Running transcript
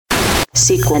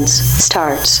Sequence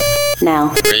starts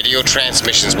now. Radio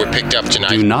transmissions were picked up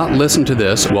tonight. Do not listen to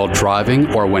this while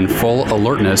driving or when full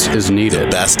alertness is needed. The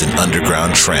best in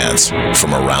underground trance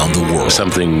from around the world.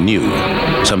 Something new,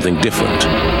 something different,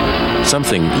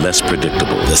 something less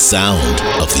predictable. The sound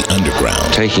of the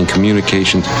underground. Taking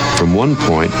communication from one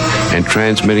point and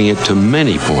transmitting it to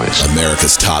many points.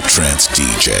 America's top trance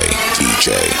DJ.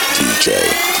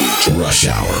 Rush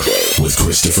Hour with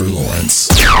Christopher Lawrence.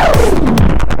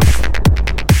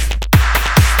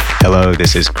 Hello,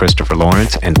 this is Christopher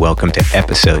Lawrence, and welcome to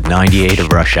episode 98 of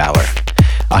Rush Hour.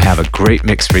 I have a great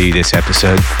mix for you this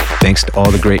episode, thanks to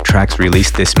all the great tracks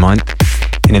released this month.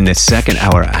 And in this second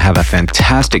hour, I have a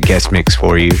fantastic guest mix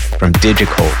for you from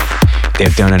Digicold.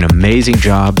 They've done an amazing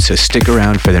job, so stick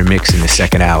around for their mix in the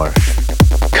second hour.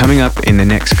 Coming up in the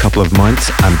next couple of months,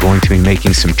 I'm going to be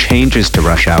making some changes to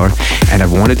Rush Hour, and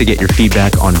I've wanted to get your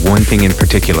feedback on one thing in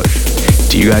particular.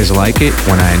 Do you guys like it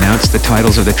when I announce the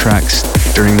titles of the tracks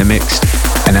during the mix,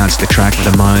 announce the track of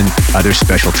the month, other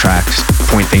special tracks,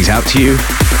 point things out to you?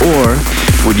 Or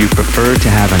would you prefer to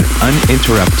have an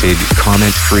uninterrupted,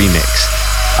 comment-free mix?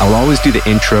 I'll always do the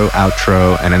intro,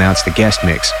 outro, and announce the guest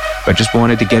mix, but just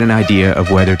wanted to get an idea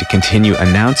of whether to continue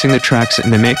announcing the tracks in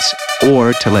the mix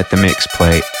or to let the mix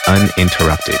play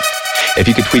uninterrupted. If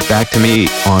you could tweet back to me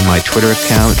on my Twitter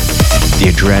account, the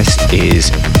address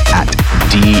is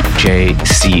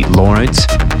 @DJCLawrence,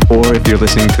 or if you're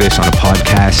listening to this on a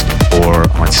podcast or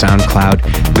on SoundCloud,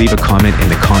 leave a comment in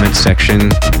the comments section,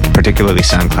 particularly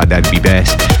SoundCloud, that'd be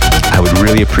best. I would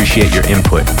really appreciate your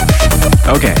input.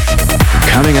 Okay,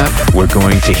 coming up, we're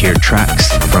going to hear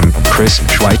tracks from Chris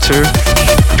Schweitzer,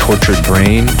 Tortured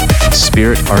Brain,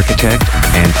 Spirit Architect,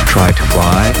 and Try to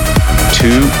Fly,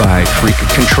 2 by Freak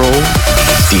Control,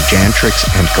 Dejantrix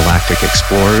and Galactic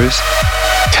Explorers,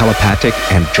 Telepathic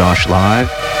and Josh Live,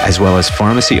 as well as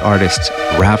pharmacy artists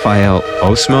Raphael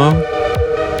Osmo,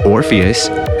 Orpheus,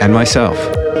 and myself.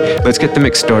 Let's get the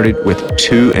mix started with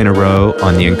 2 in a row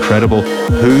on the incredible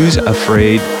Who's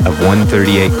Afraid of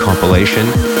 138 compilation.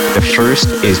 The first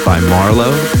is by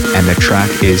Marlowe, and the track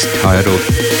is titled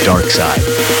Dark Side.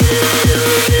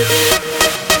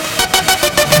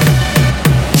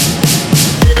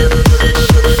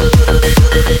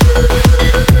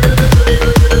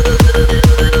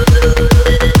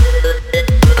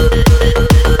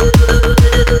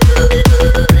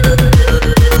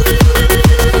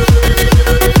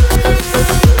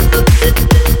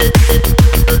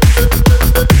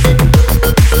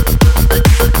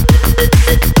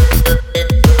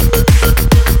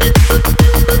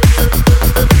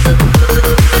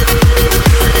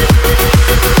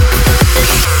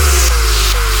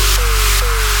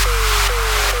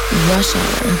 Rush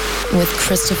Hour with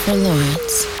Christopher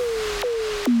Lawrence.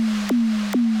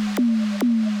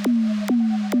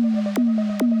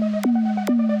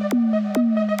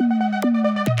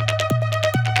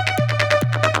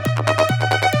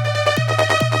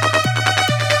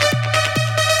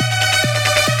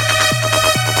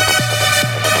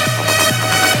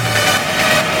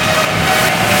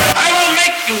 I will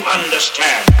make you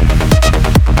understand.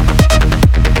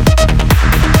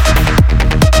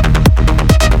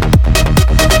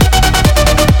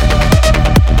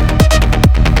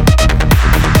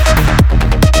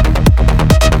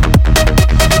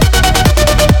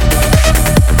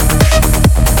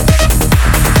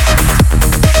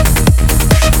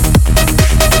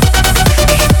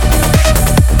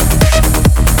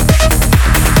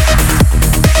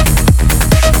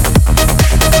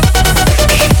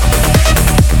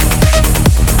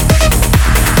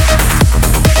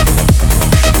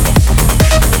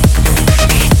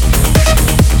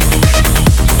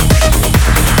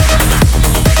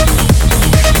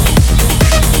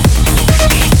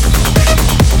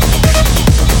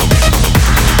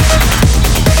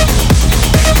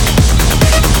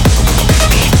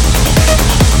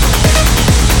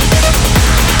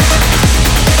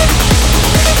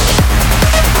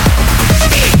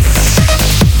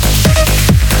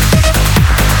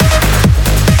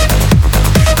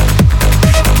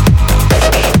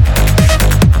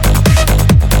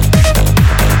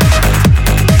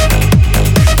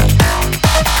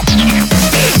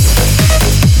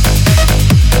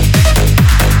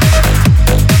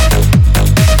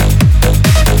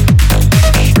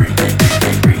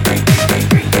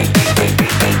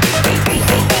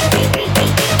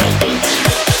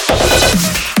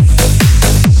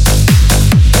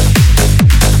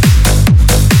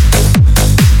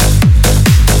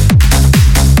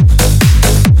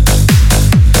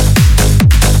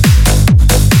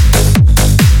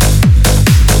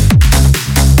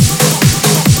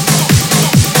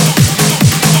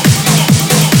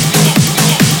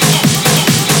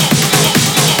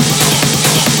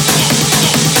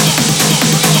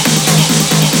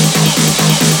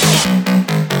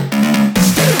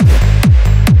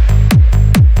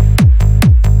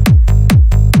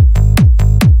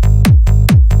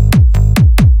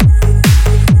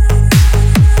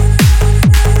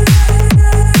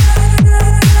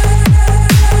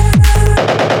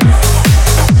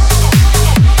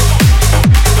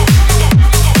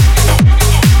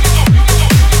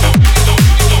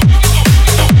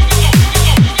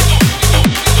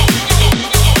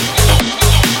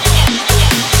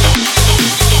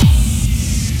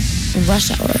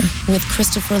 with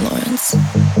Christopher Lawrence.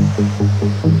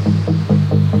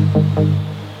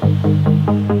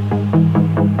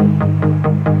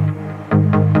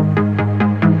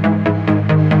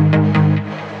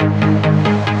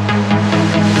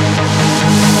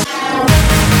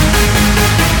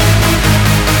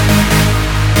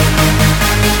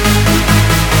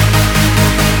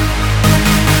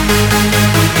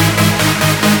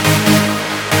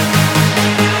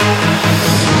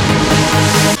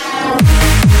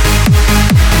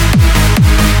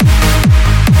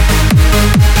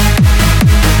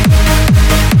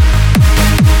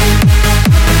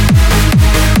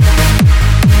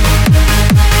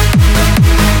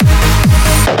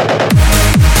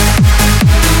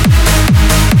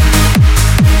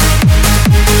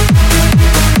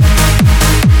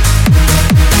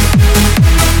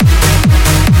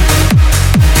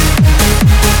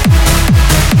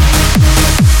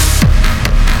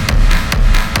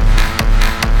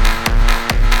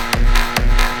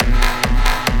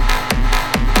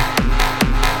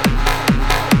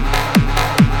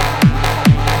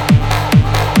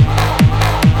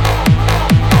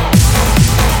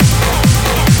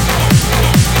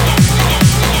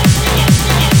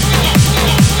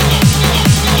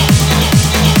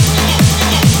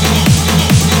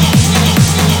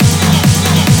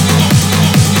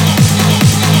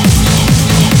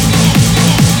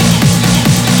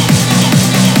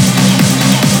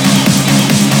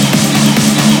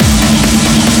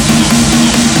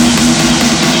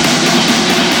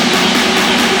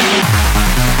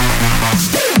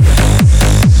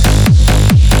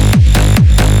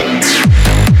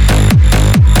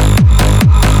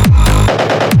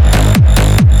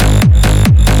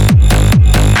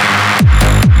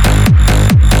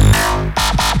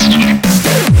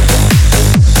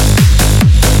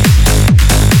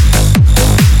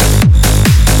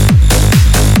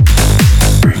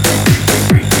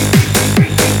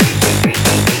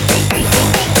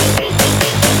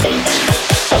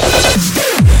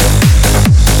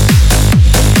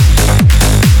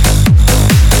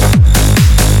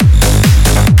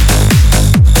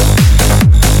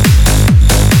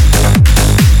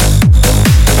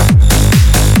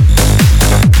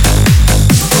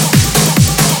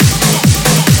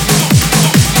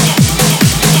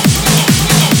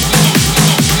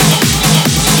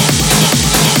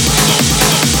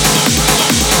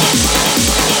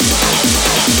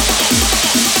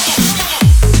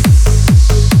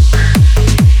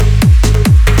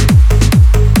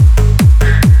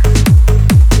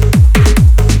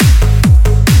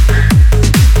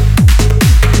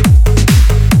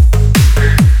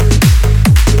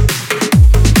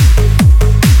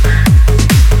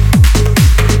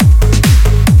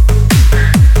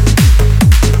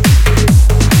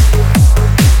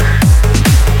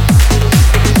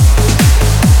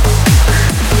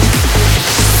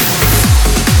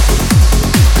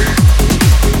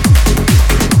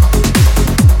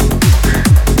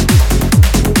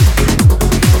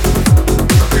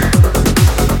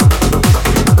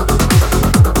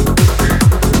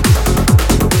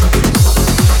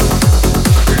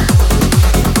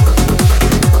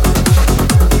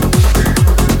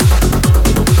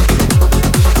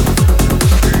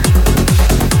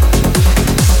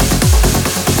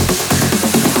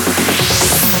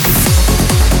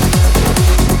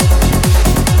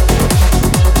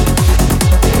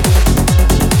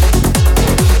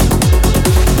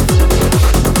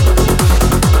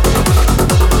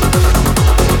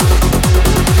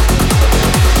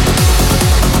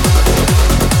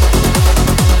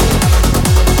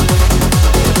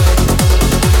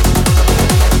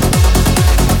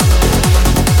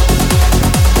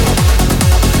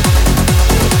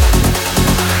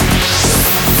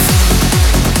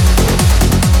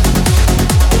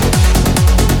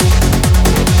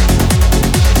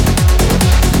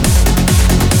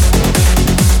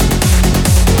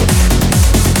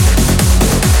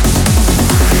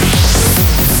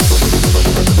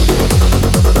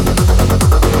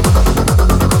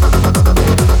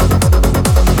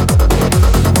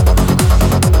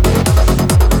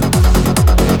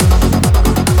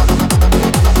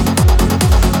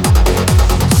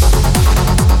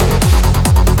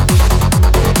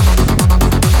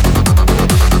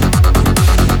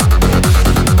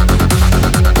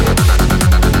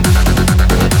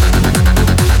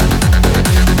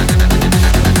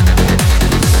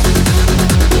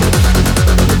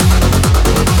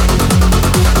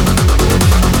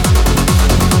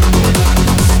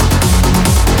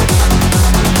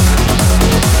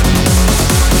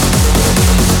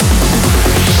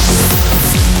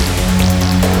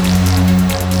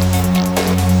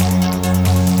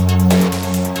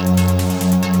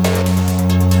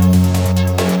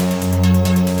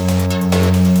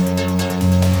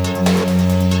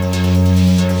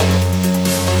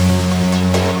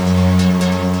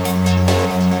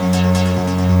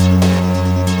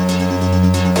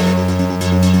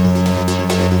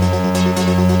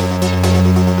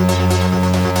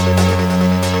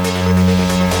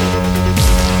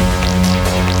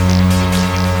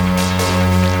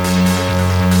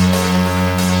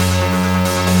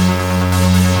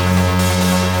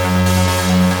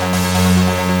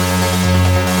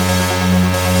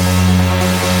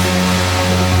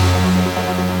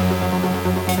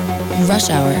 Rush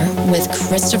Hour with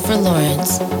Christopher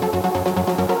Lawrence.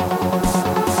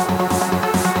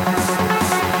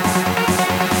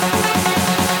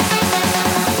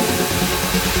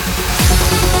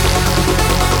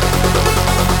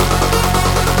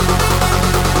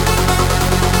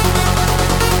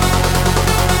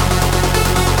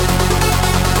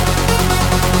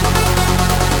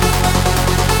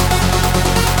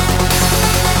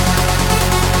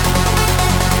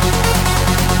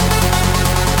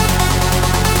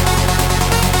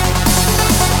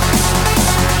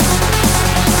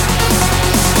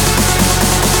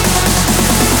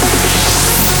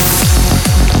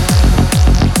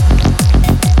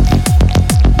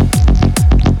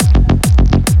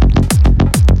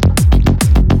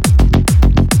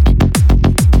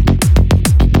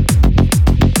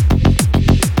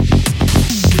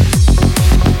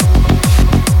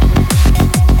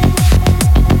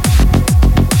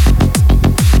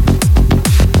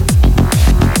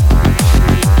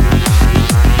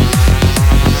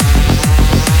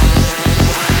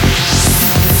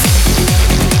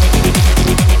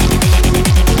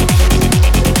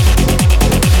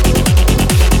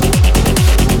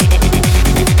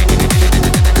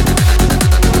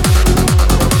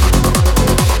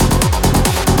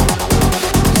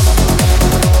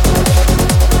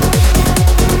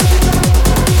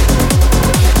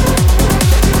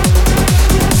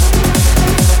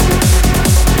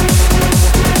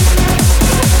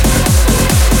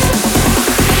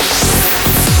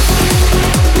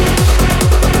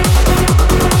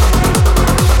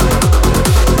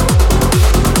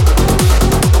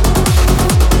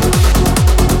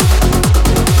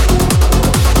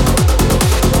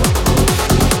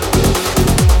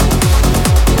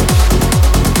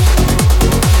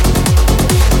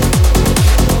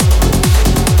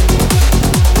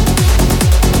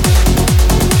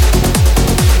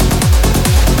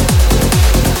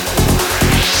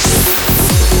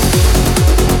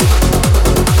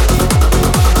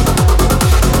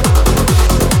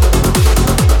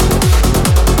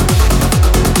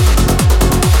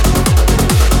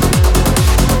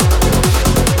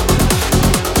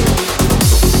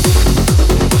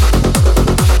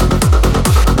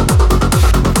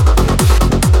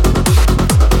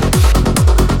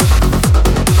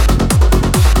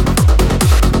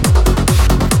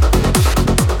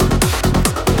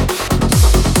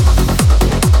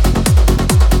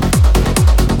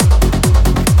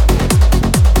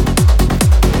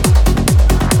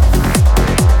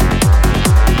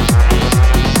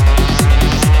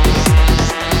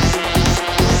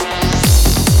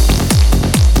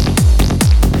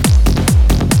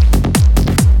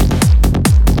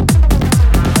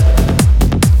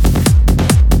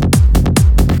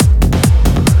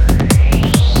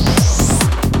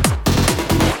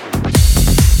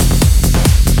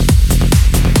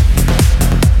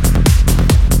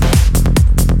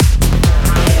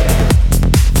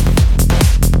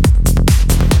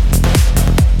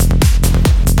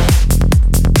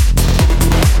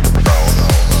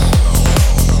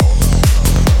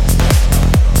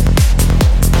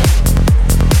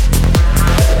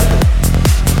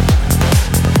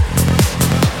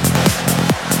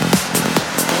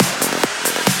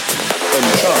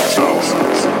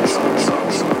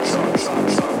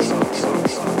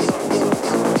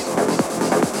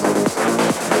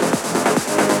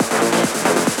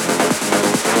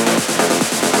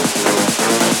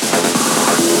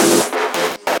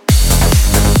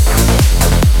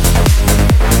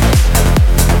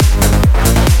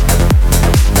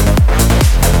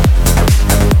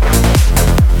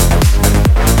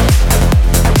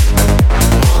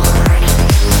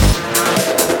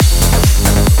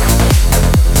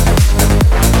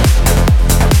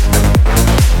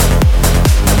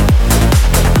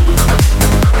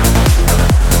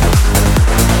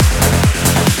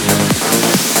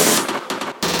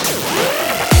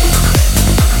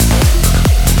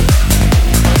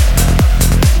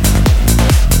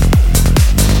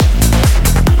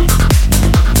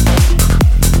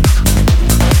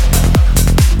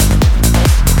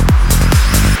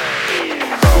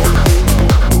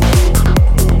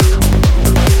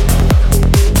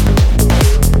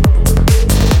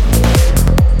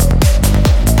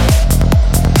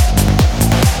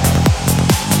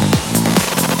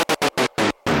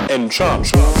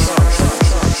 Charge.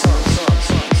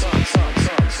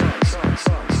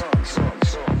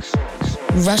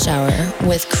 Rush Hour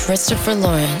with Christopher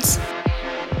Lawrence.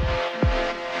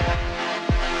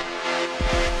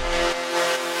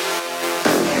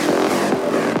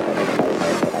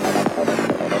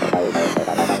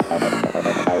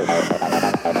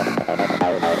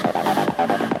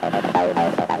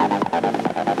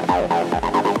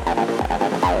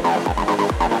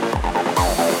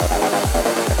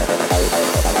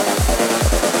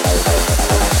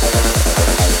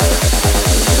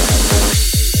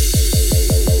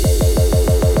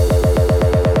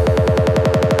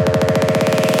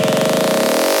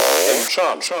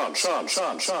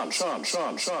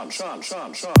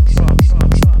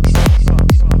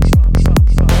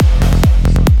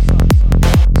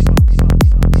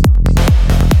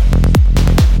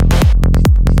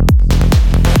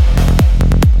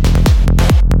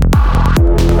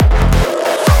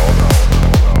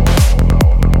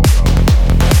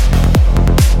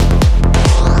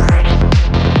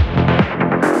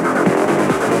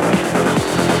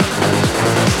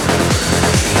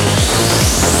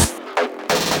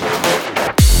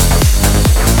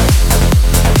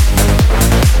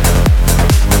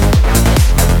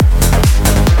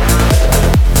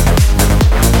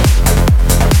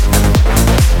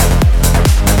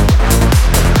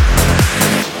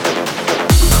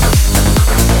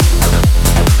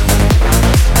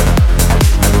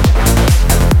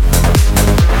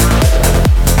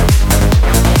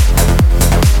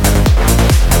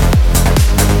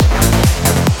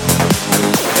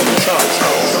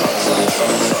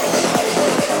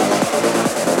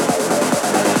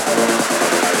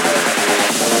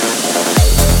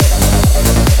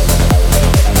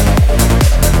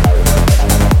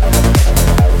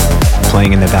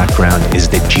 Playing in the background is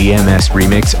the GMS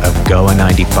remix of Goa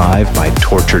 95 by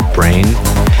Tortured Brain.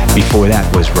 Before that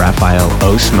was Rafael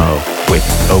Osmo with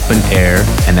Open Air,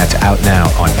 and that's out now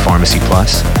on Pharmacy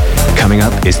Plus. Coming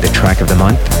up is the track of the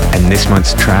month, and this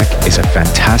month's track is a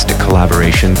fantastic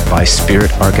collaboration by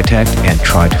Spirit Architect and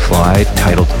Try to Fly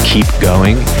titled Keep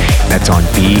Going. That's on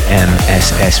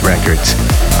BMSS Records.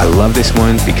 I love this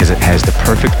one because it has the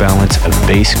perfect balance of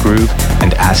bass groove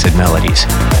and acid melodies.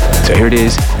 So here it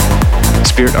is,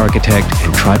 Spirit Architect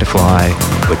and Try to Fly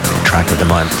with the track of the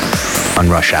month on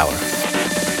Rush Hour.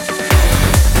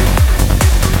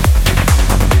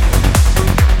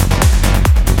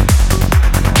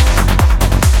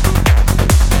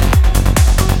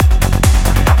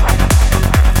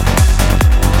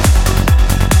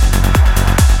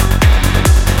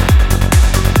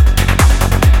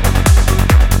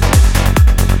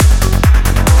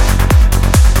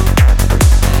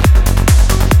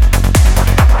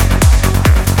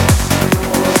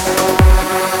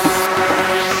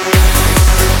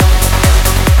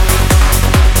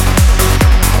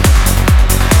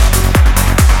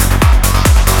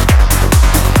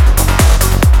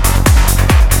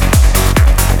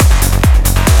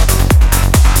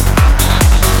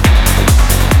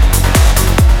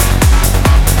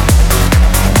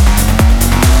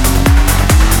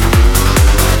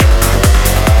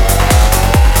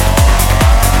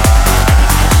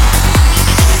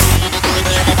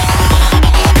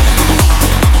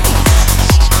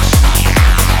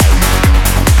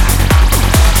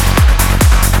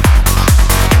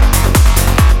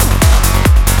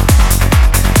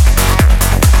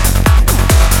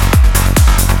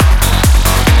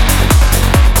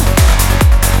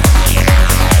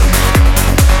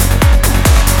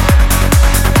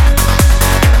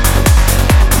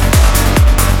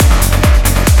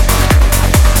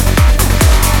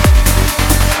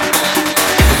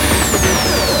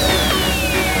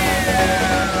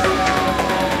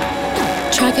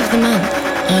 Track of the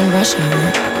month on Rush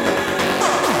Hour.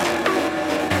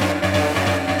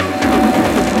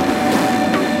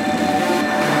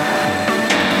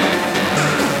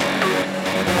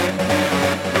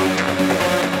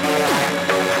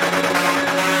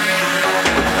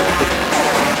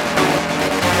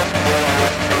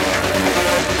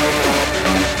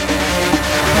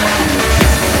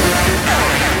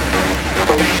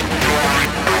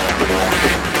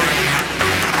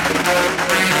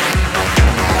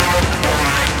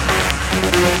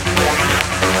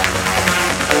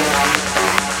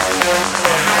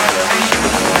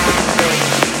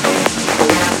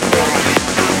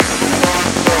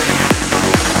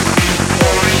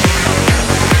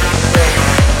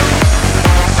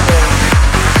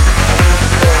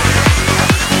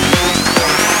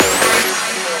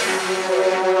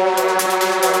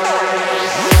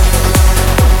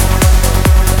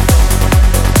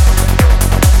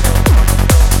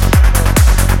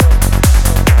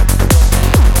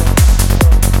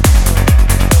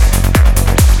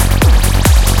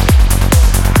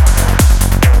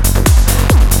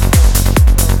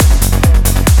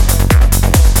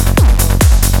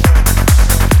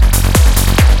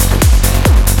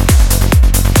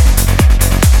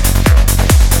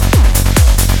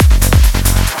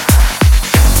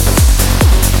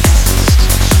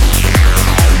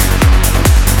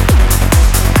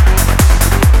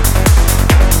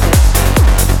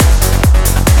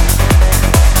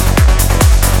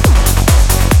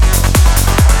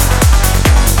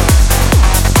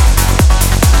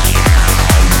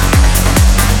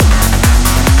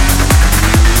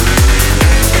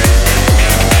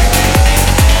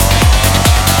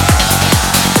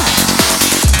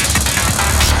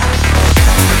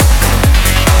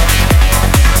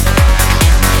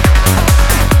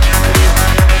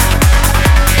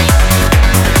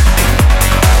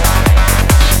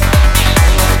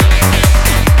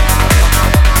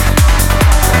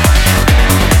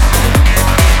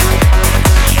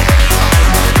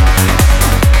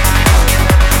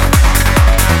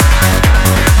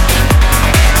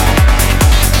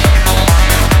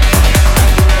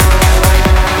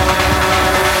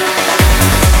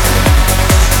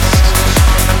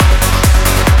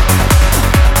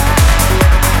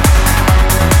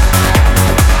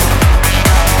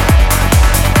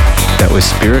 was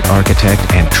Spirit Architect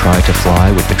and Try to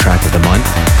Fly with the track of the month.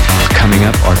 Coming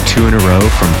up are two in a row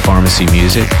from Pharmacy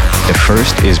Music. The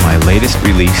first is my latest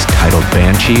release titled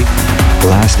Banshee.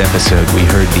 Last episode we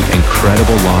heard the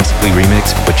incredible Lostly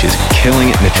remix, which is killing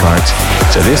it in the charts.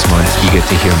 So this month you get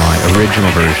to hear my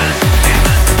original version.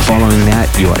 Following that,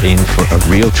 you are in for a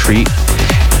real treat.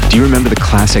 Do you remember the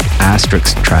classic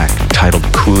Asterix track titled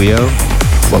Coolio?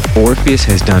 Well, Orpheus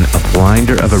has done a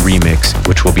blinder of a remix,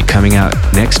 which will be coming out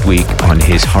next week on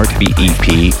his Heartbeat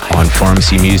EP on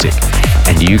Pharmacy Music,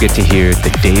 and you get to hear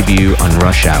the debut on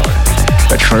Rush Hour.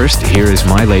 But first, here is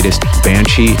my latest,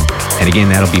 Banshee, and again,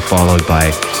 that'll be followed by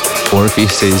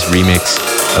Orpheus's remix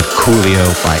of Coolio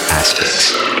by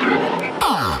Asterix.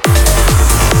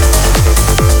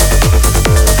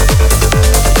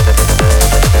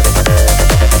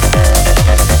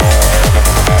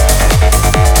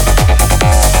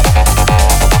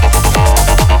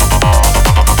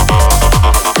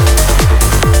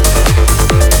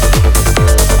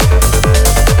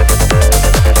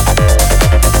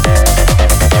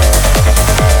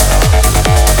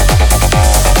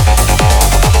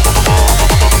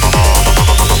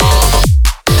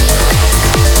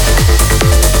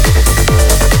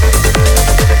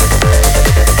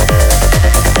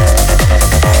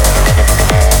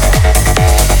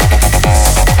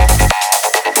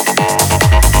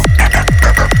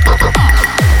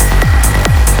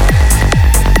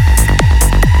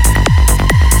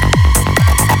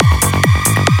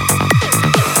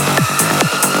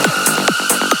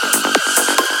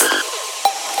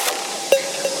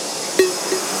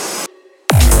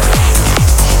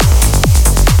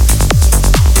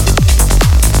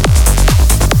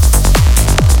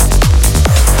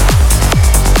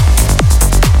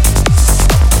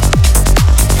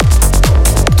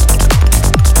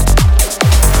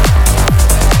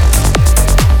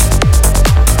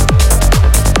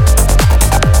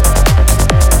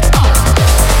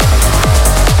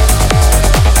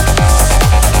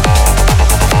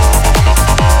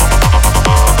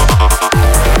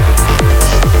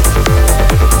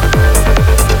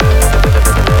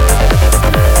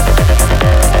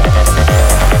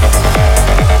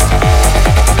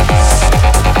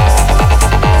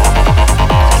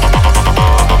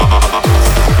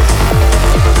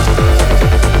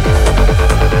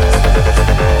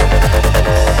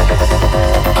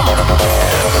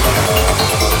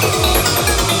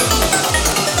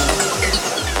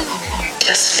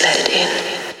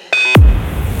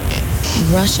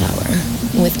 Rush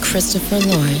Hour with Christopher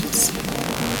Lawrence.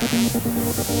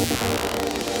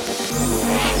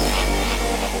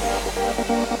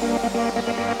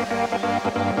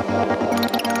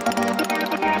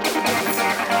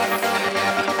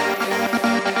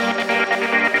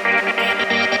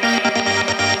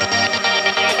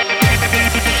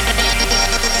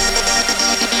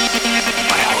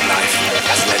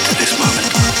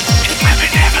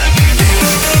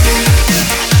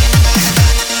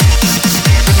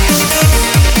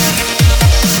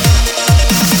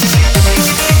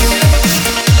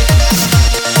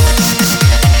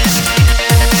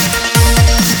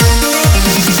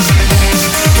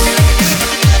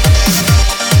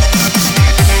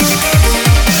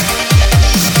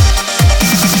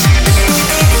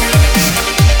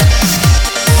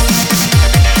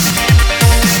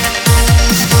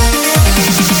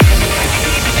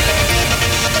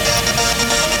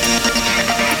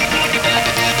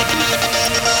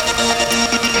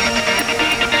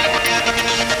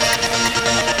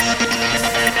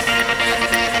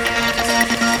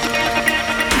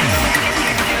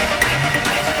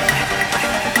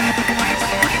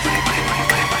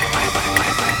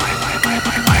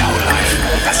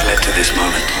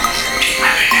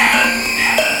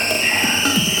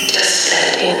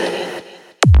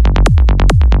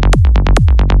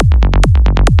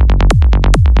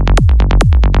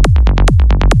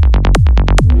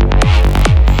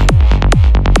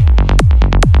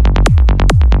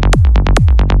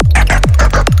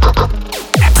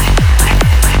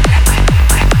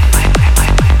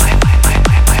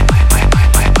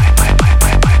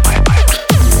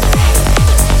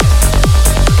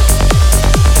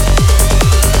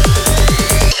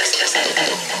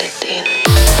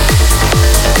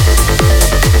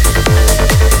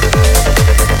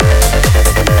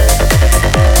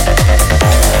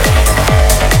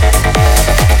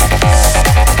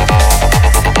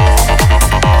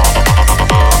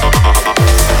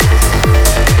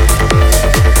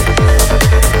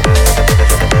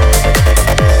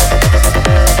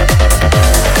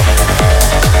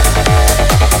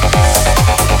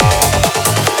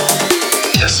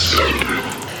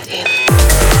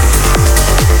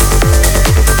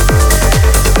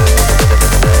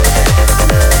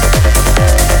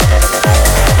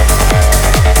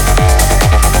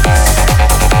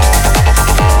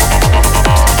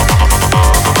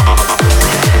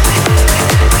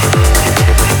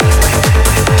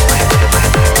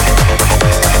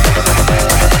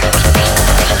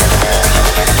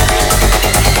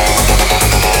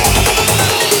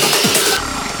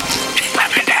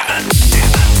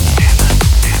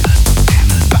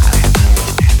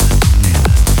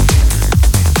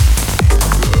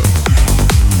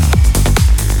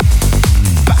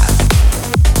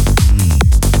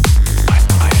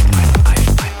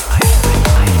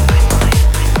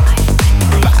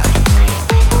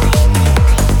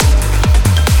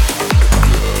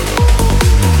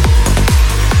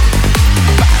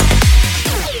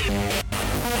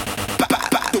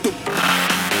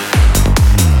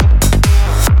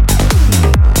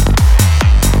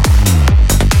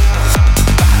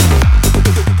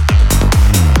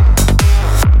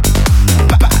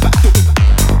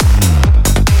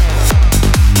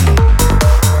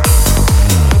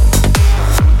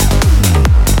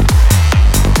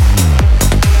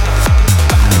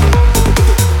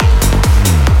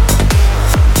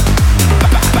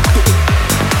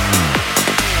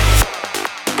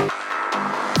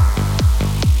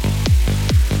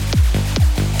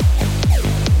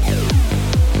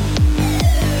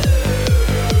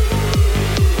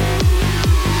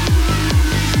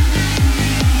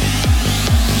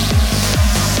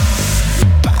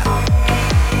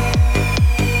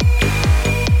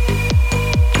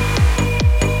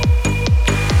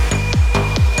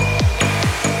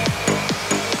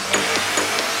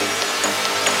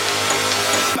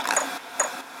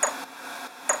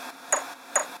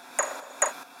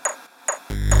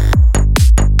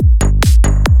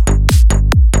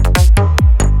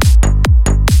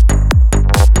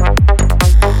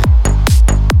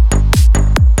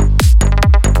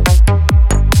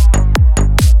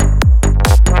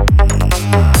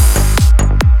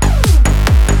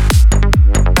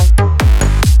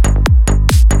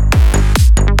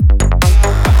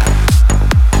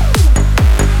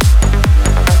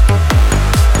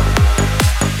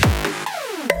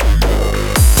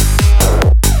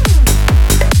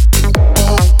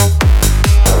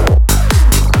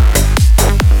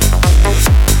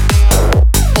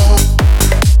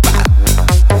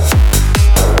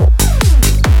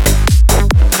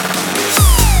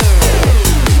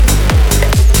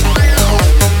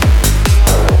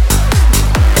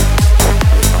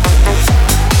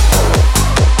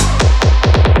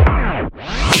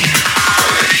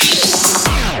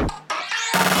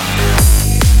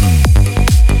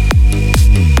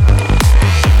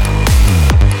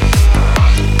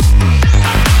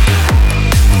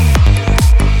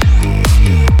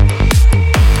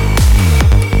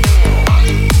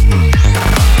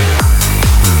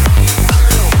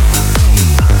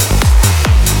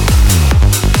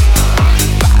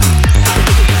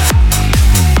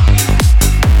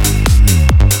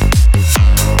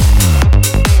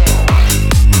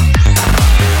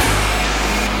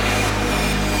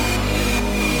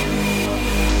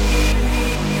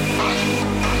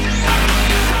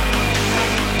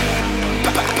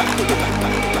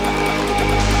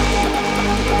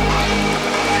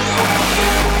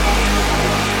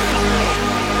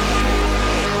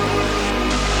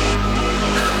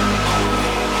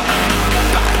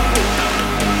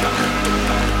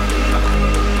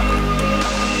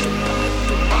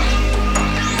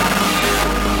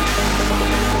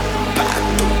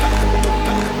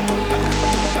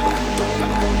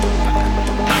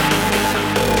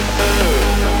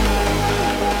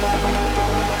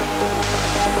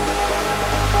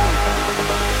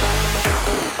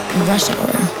 Rush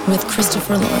Hour with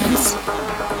Christopher Lawrence.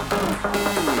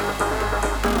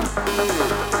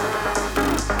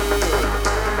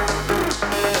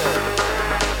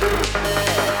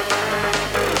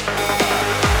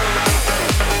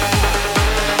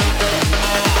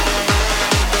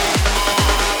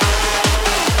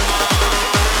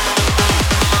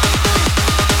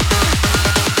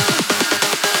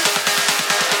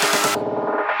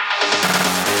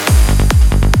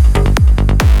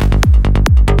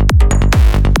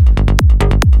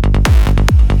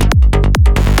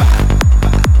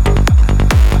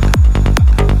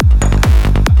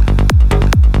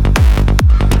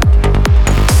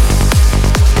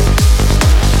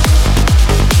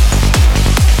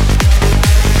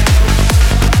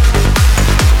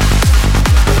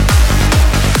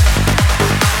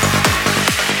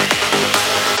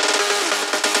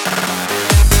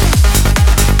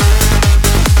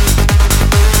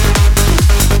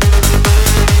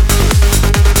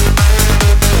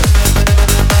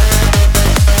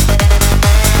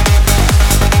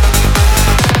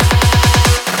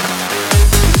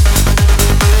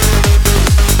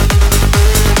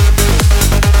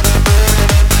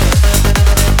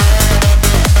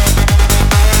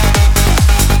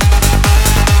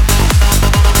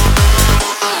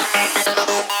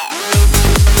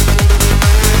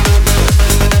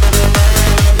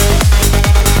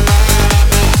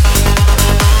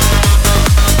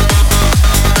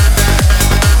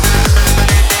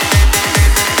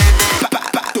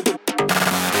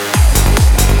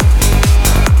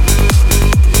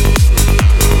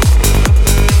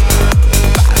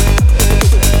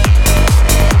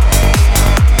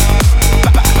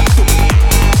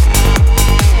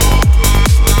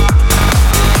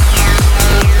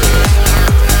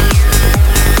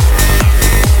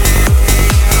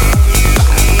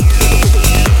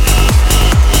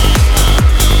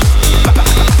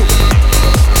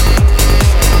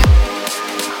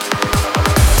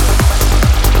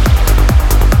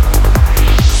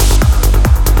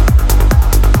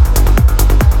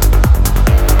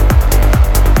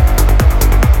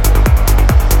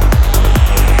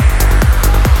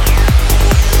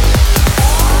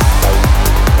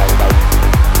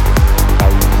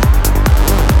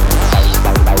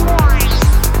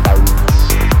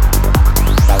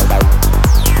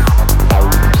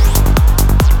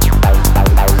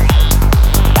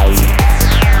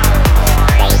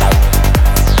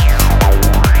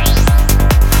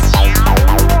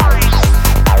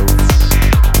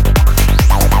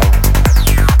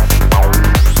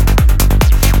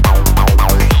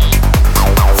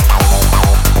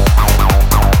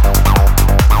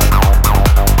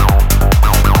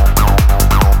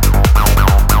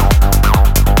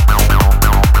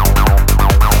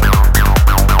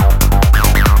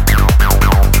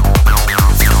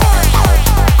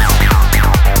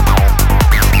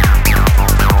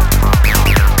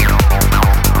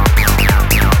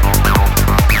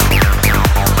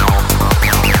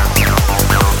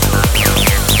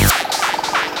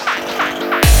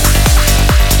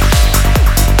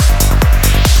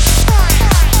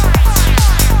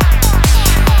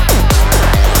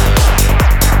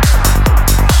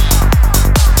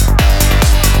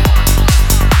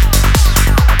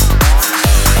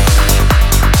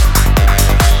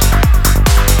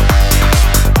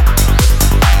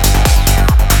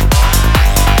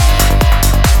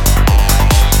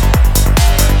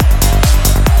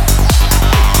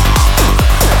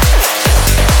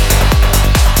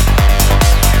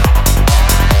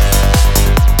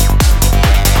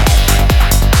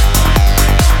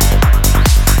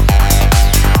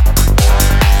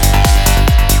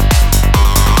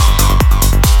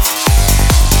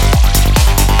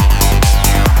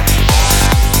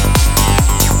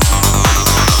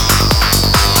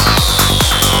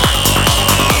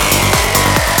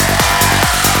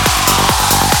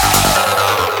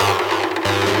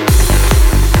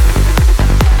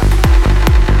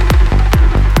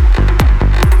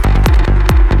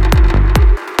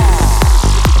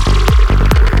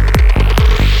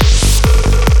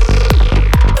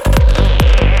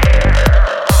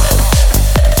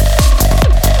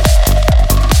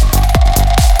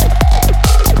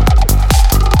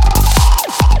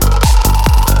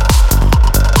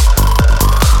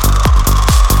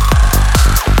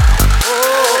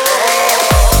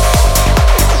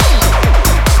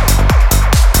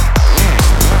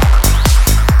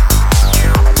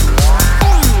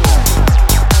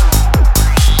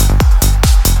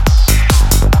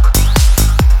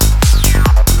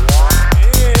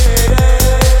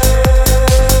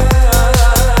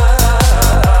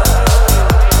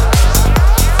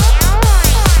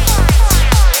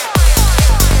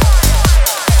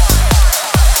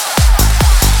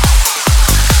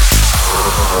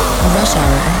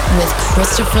 with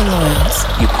Christopher Lawrence.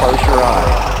 You close your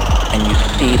eyes and you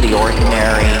see the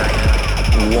ordinary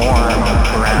warm,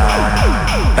 brown,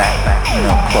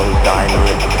 closed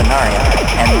eyelid scenario.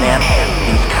 And then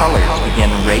these colors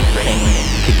begin racing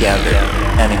together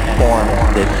and it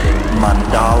forms this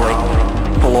mandalic,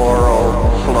 floral,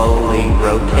 slowly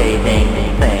rotating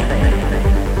thing.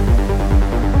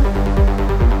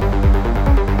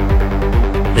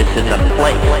 This is a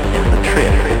place in the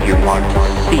trip that you want to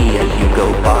see as you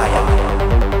go by it.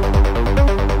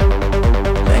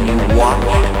 And you watch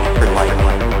it for like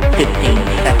 15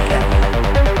 seconds.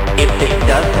 If it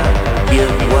doesn't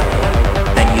give what,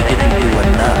 then you didn't do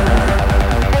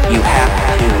enough. You have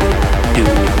to do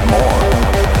more.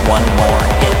 One more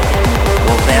hit.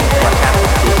 Well then what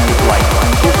happens is it like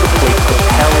physically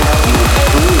propels you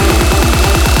through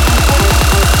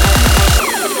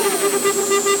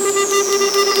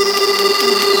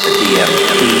the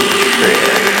DMT trip.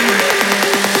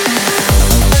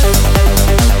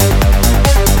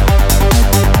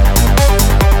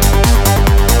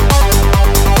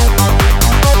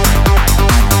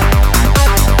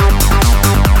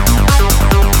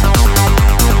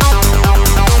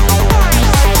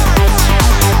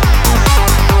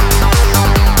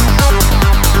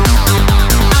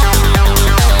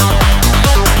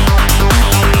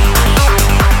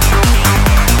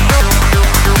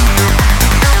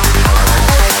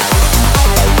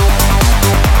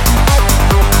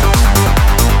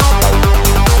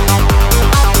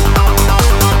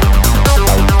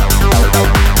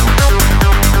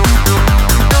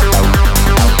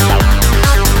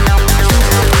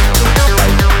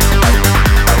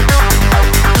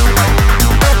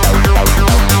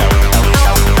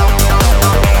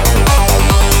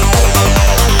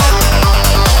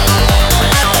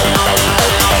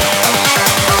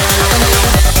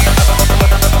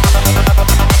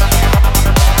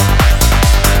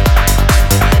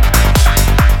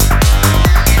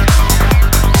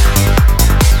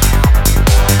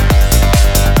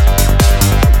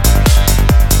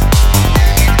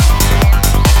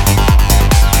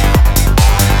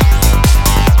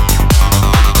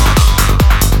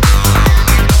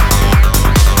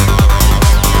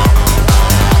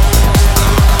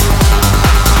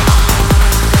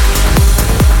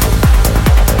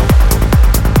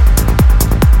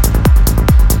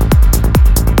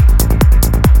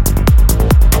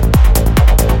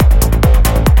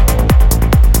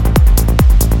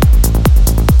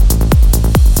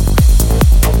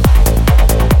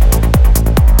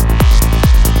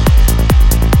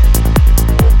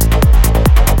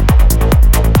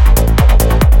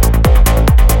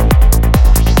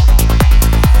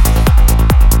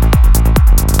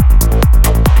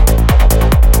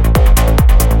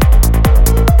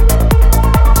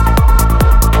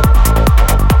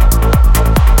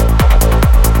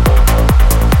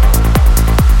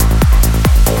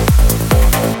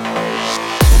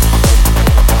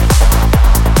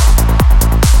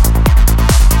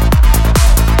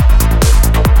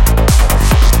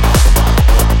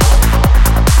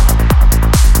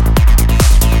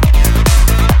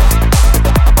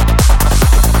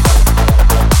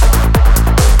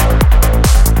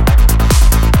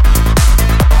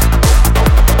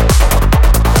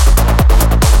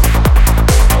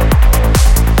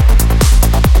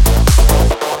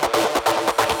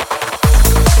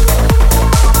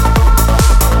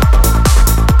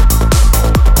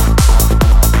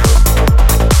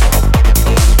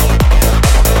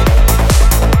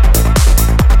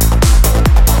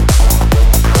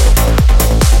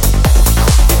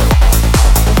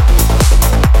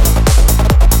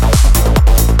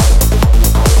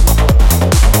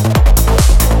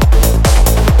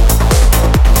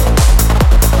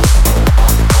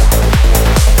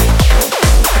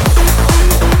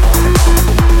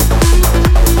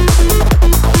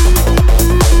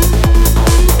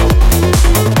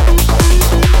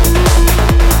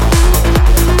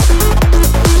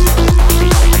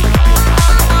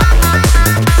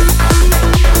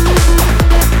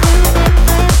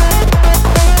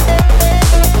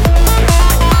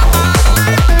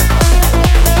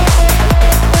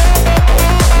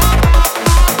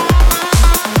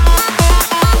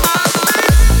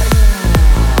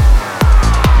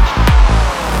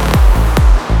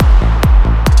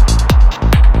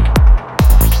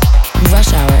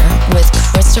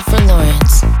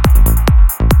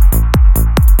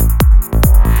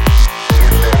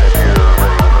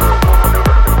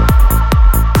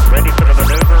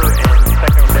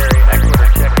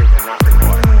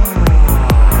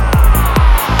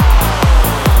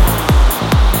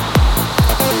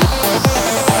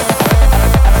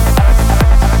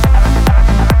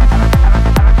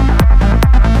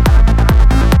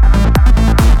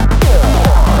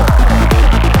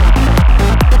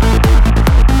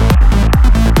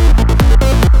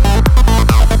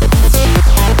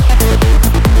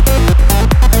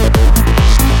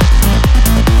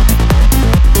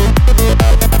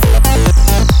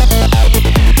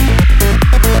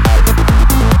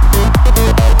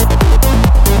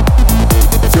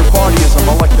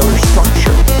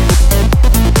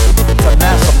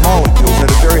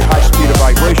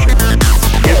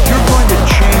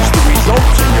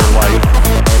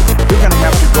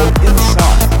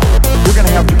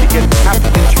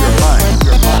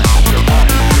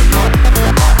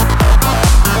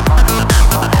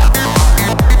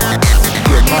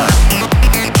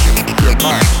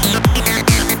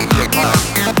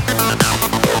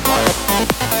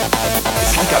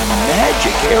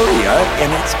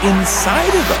 and it's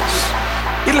inside of us.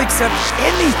 It'll accept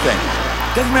anything.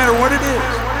 Doesn't matter what it is.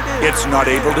 It's not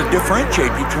able to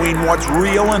differentiate between what's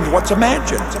real and what's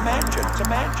imagined.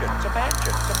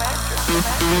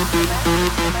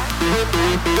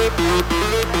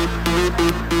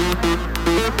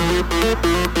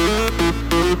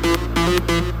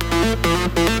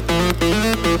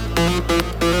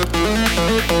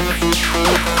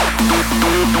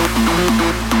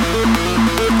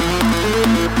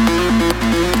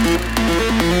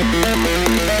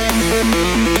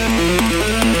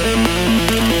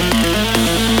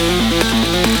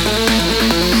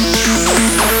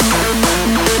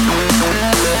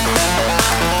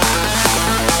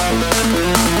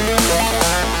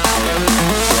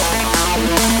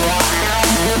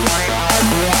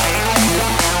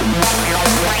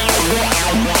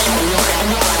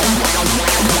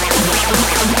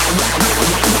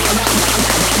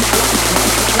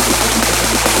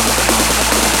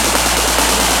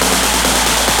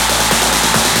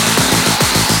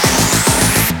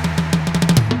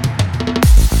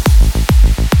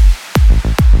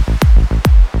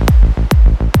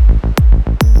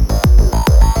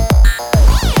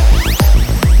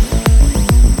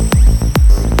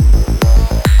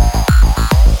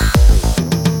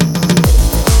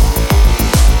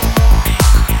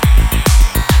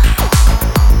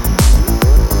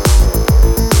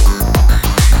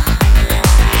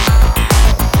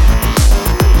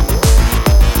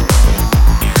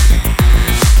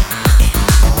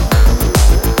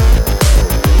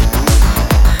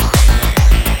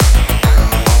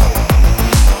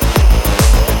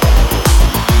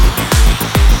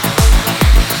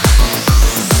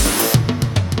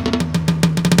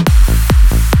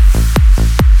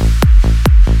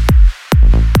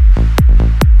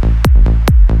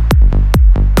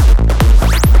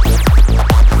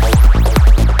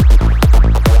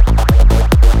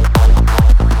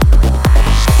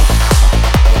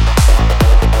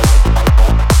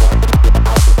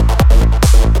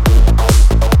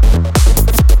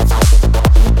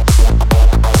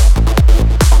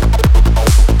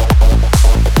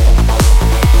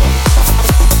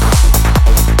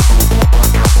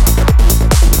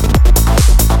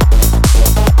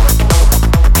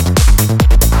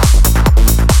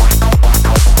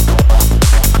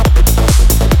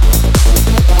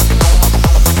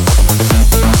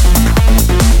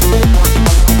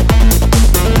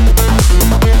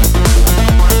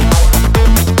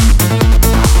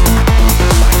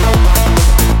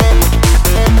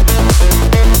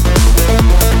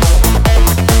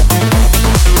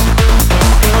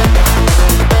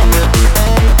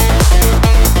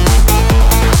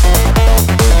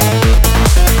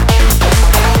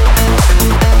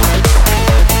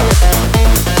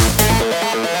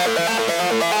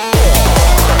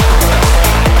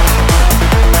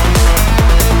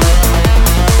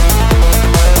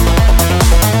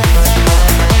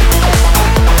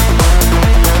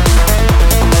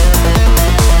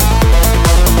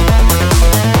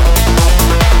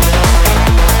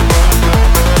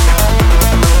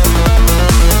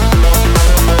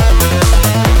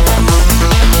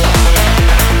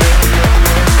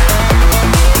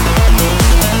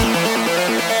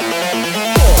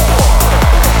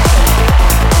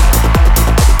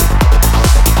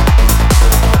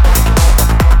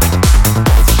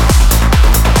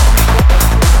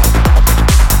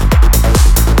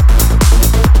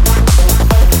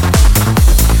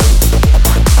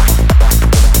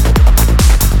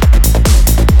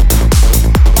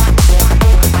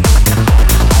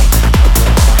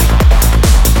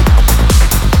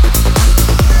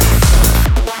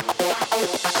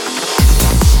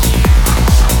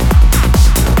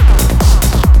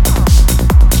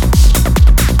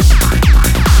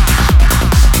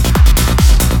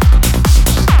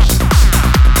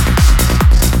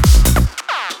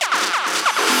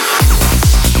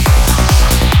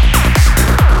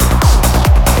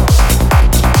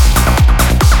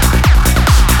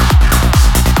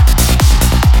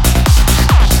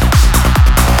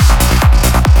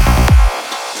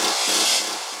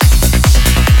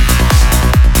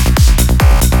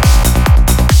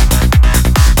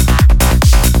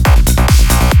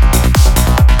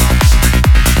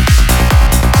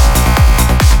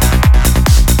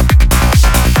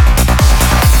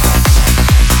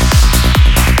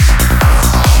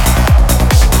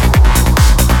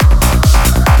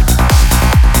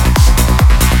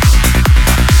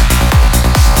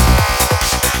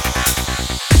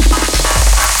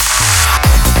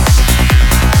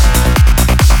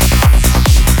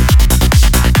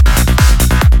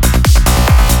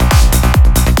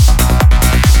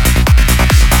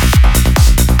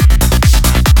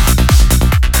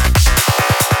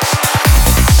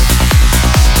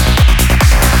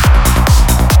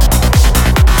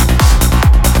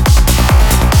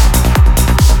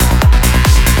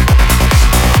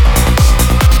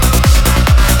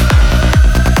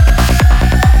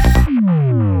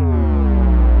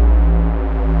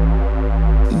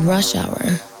 Rush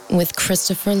Hour with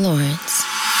Christopher Lawrence.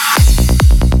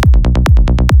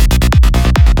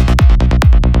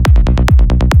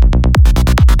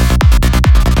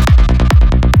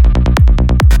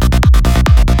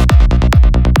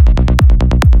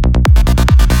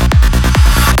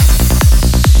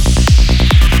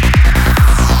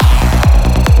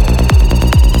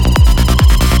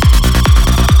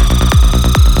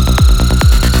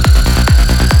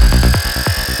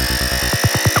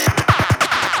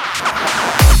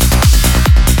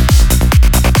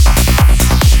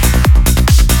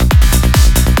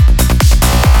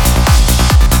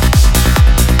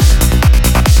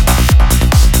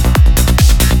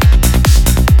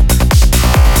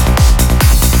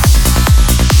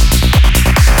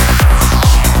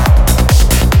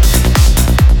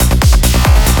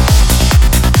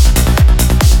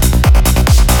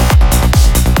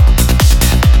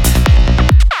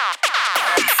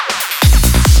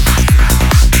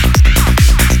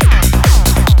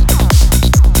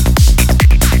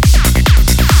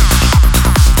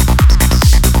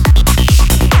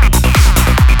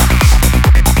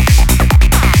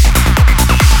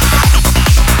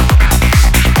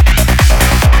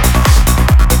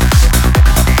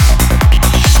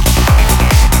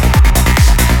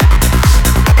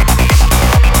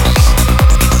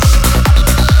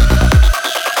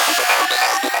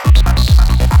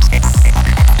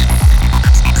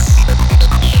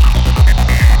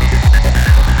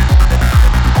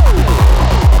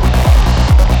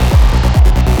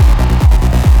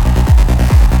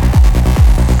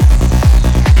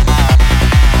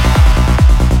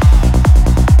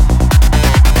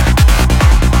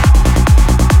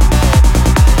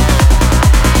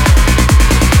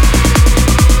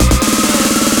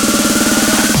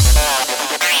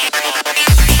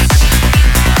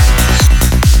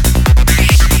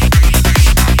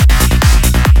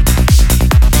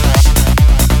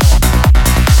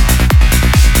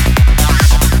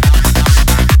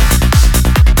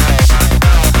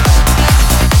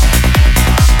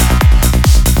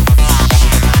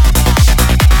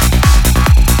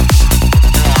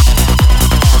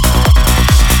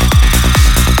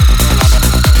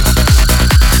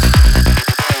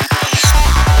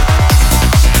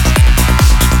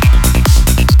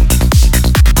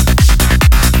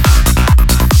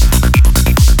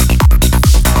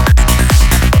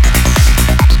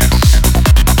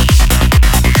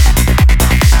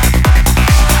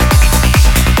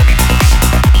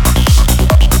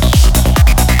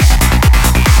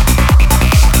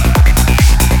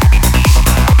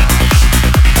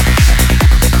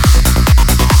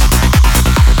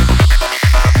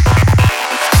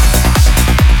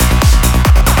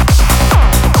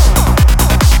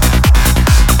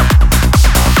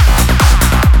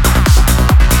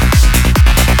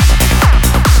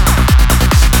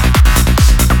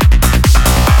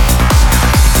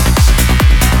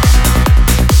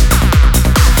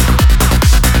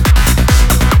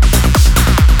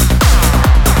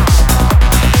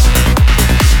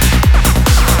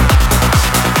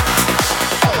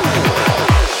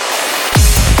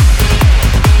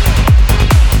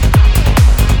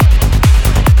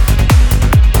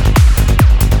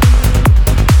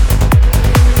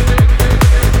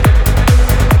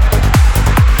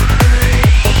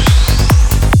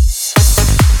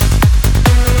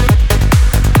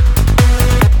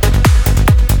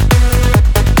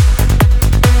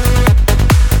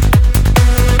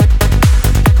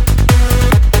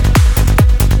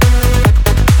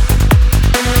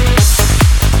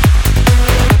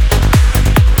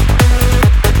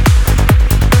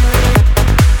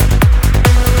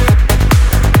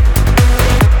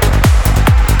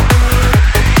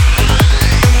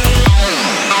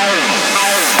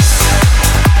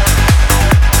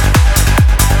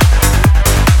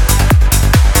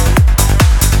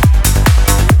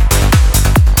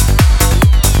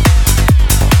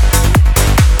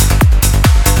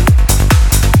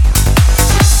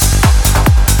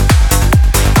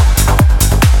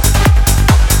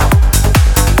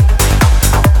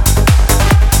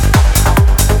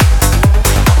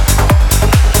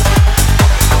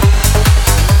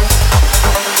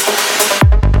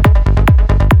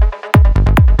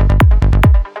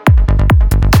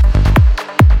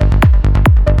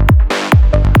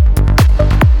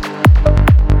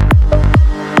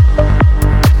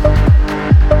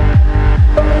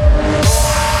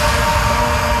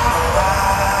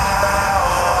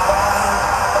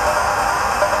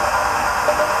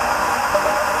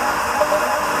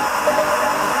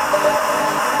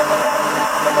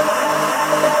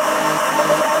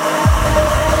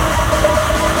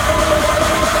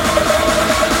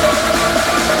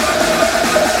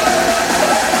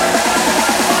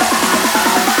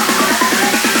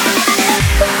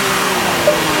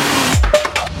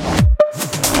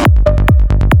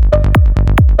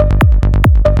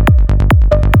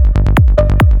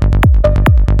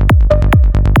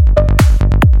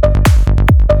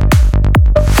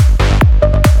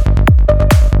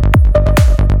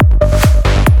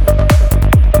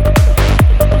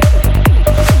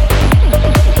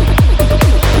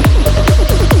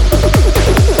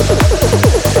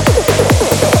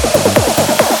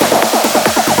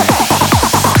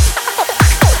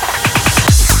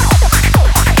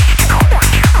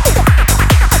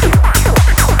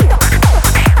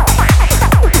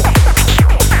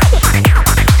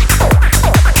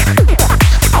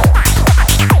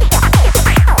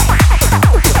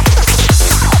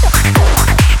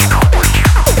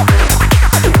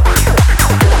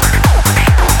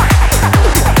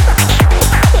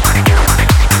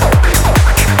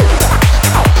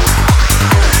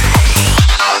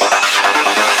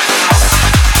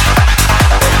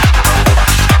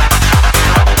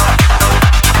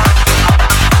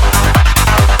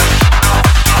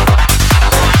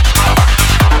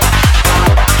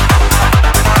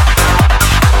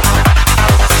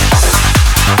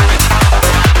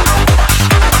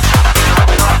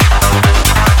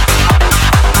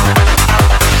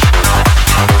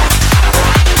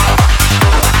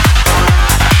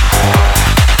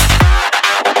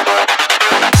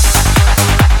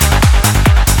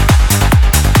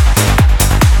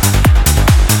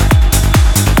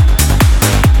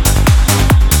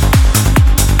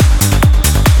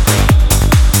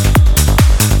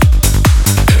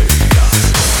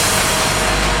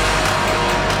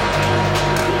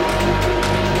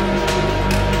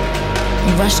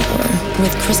 Rush Hour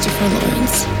with Christopher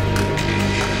Lawrence.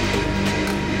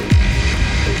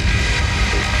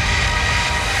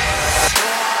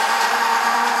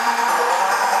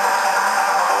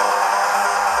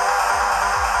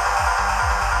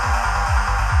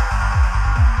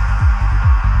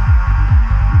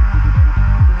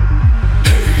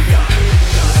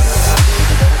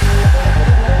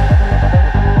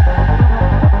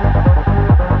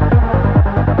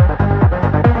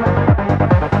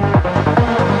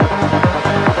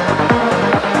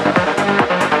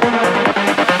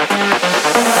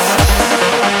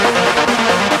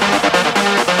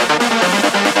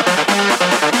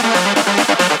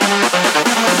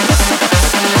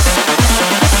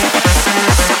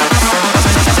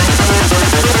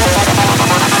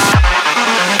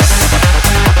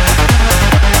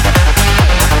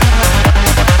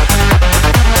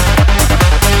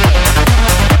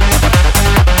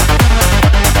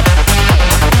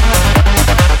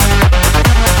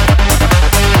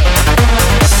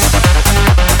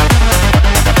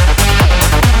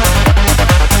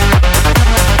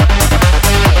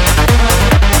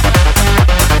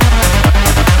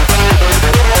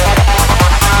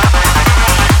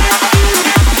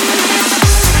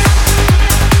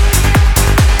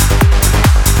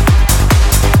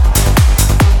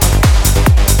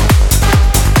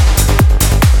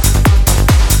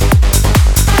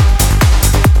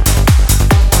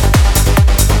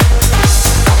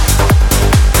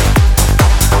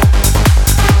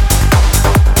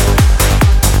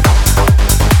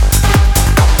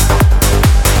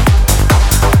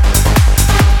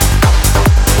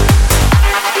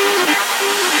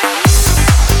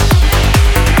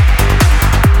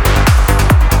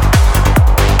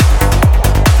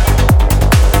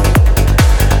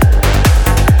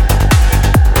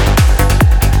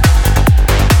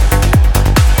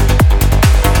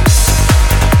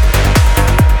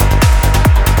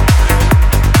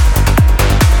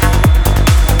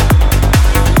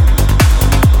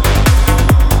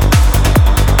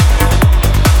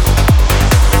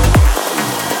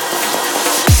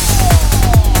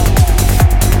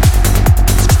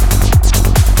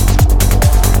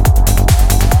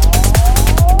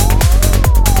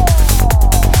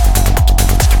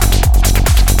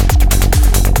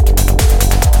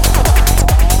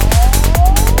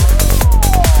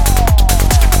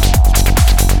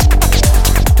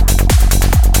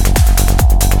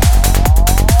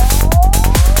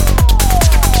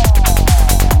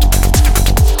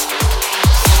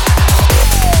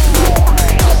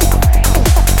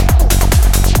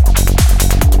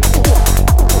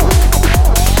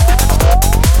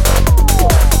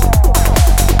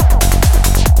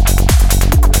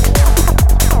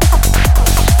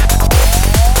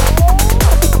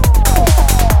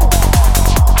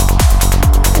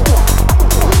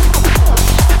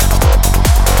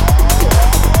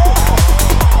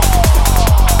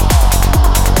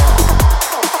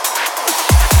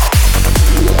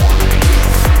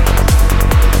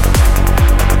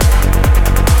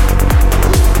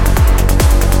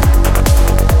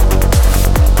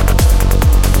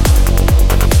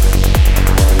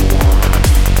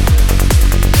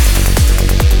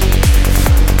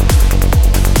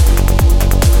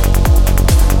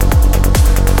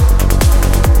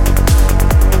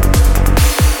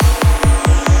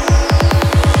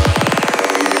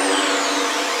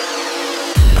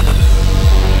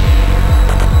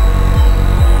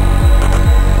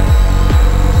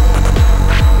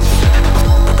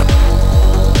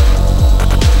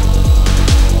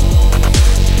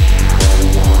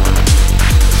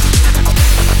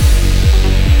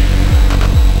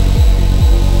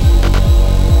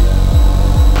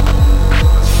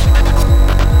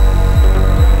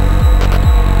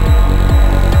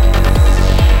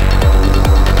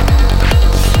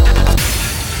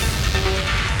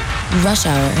 Rush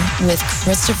Hour with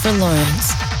Christopher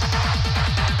Lawrence.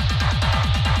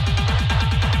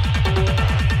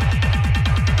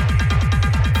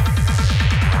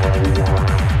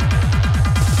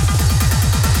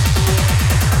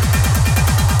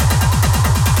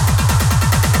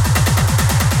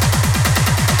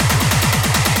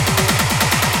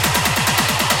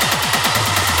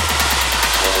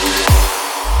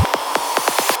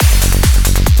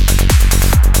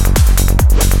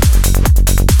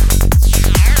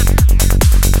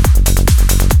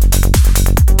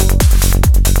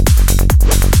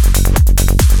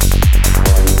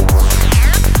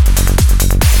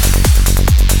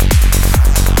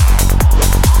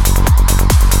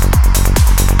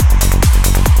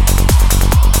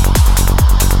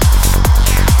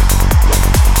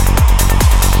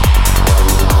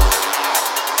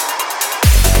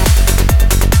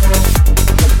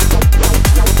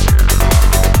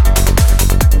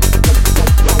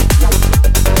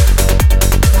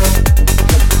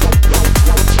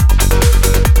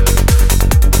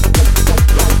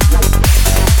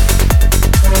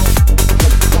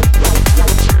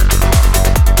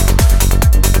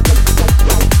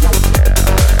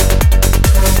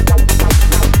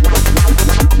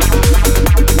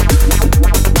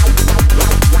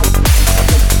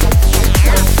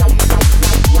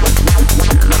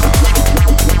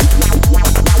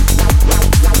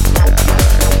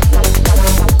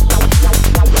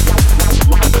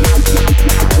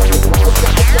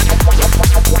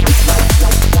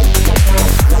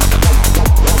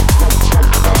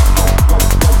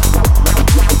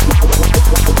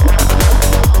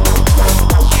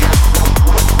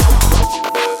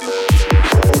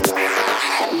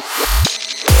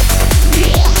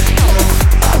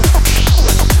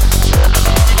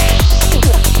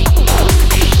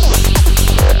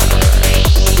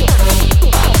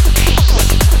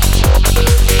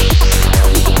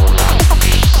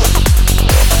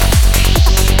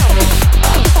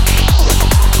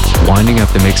 Rounding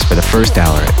up the mix for the first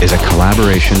hour is a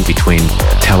collaboration between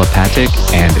Telepathic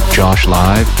and Josh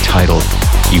Live titled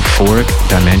Euphoric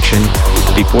Dimension.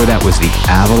 Before that was the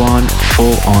Avalon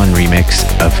full-on remix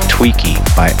of Tweaky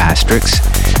by Asterix.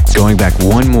 Going back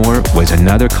one more was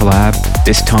another collab,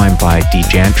 this time by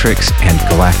Dejantrix and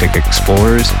Galactic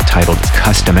Explorers, titled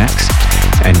Custom X.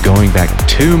 And going back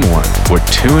two more were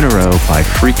two in a row by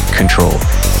Freak Control.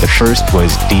 The first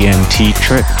was DMT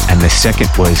Trip and the second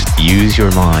was Use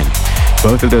Your Mind.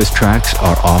 Both of those tracks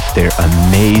are off their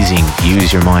amazing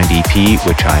Use Your Mind EP,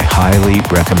 which I highly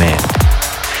recommend.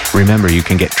 Remember, you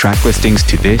can get track listings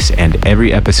to this and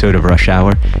every episode of Rush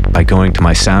Hour by going to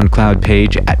my SoundCloud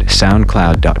page at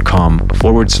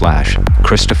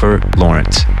soundcloud.com/Christopher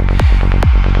Lawrence.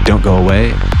 Don't go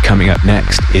away. Coming up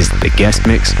next is the guest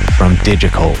mix from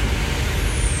Digicolt.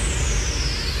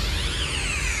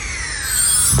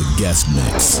 The Guest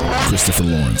Mix. Christopher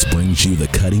Lawrence brings you the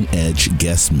cutting-edge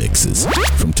guest mixes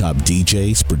from top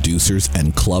DJs, producers,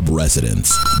 and club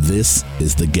residents. This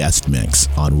is the Guest Mix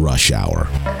on Rush Hour.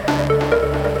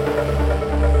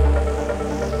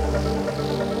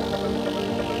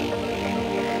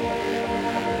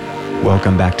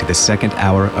 Welcome back to the second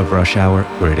hour of Rush Hour,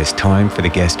 where it is time for the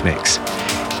guest mix.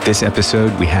 This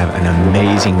episode, we have an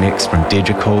amazing mix from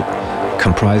Digicolt,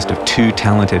 comprised of two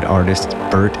talented artists,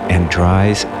 Bert and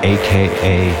Dries,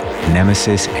 aka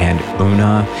Nemesis and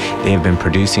Una. They have been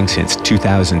producing since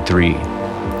 2003.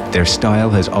 Their style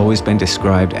has always been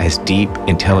described as deep,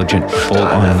 intelligent,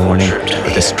 full-on morning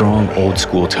with a strong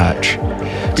old-school touch.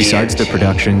 Besides the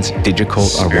productions,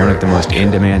 Digicolt are one of the most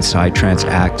in-demand psytrance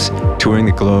acts, touring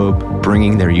the globe,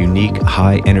 bringing their unique,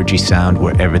 high-energy sound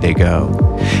wherever they go.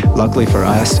 Luckily for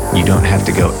us, you don't have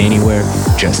to go anywhere.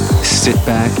 Just sit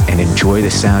back and enjoy the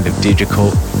sound of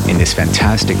Digicolt in this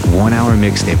fantastic one-hour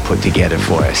mix they've put together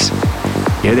for us.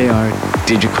 Here they are,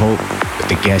 Digicolt with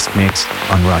the guest mix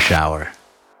on Rush Hour.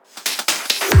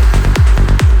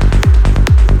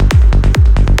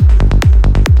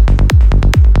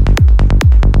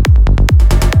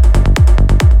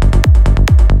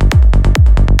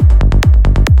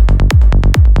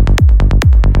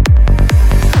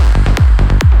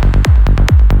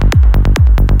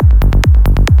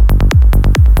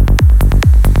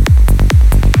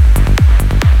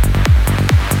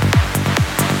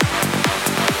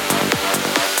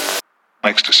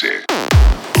 Ecstasy.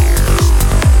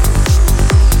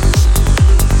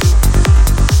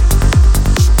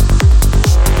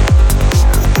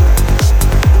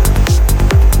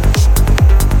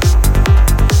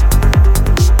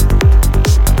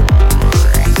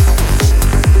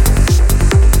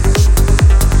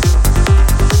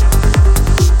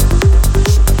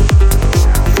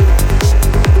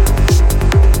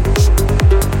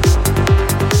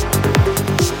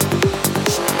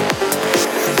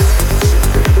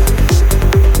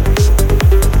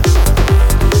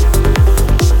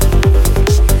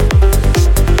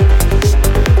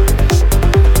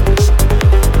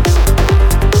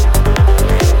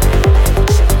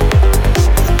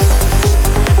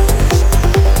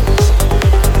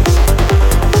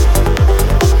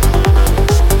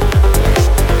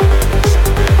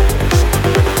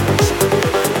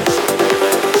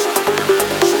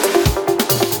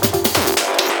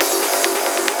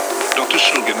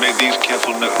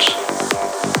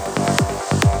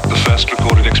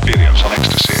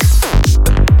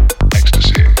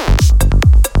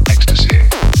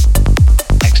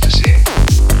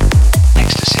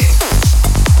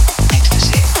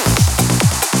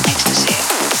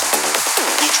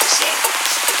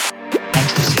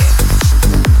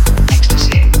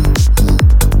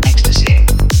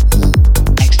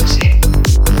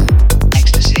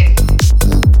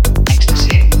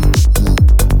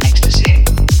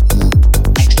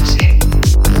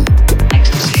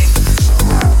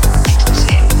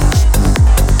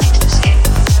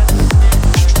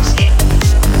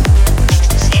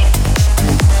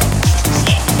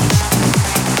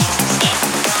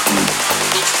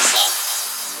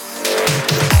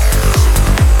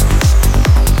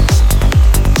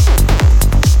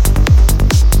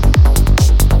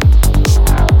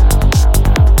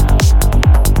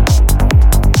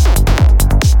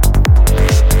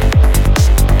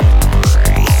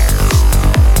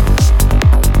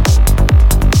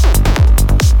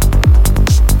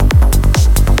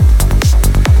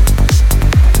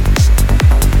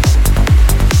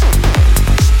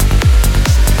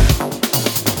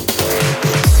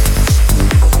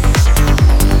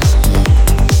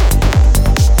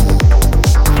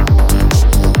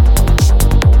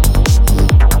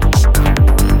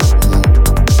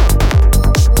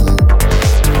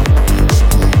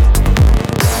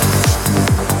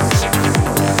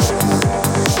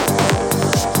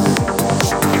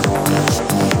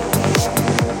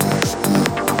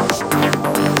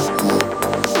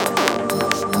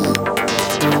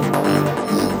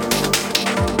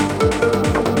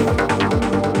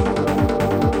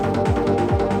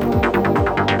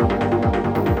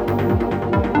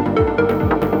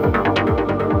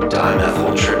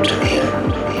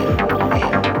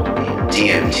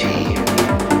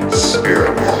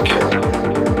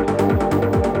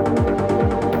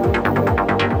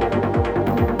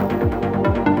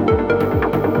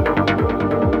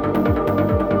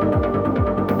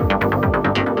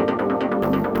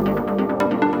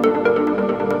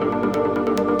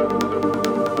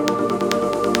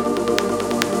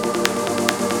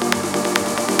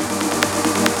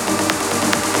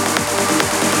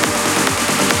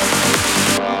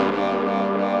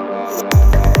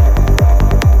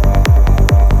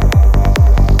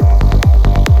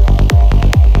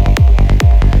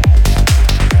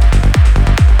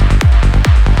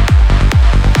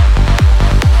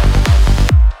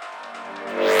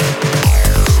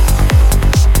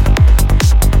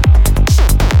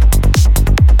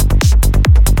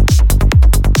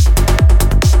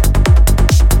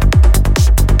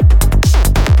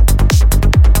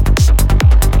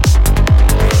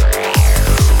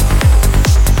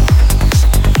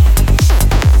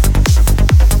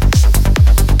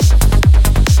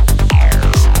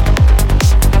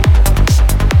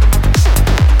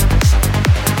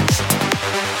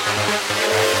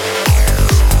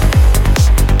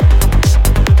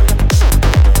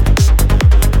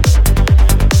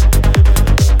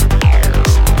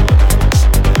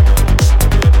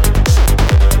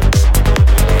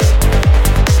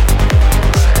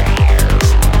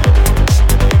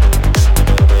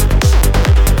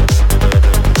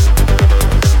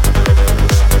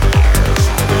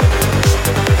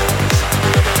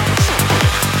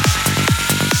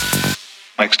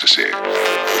 Ecstasy.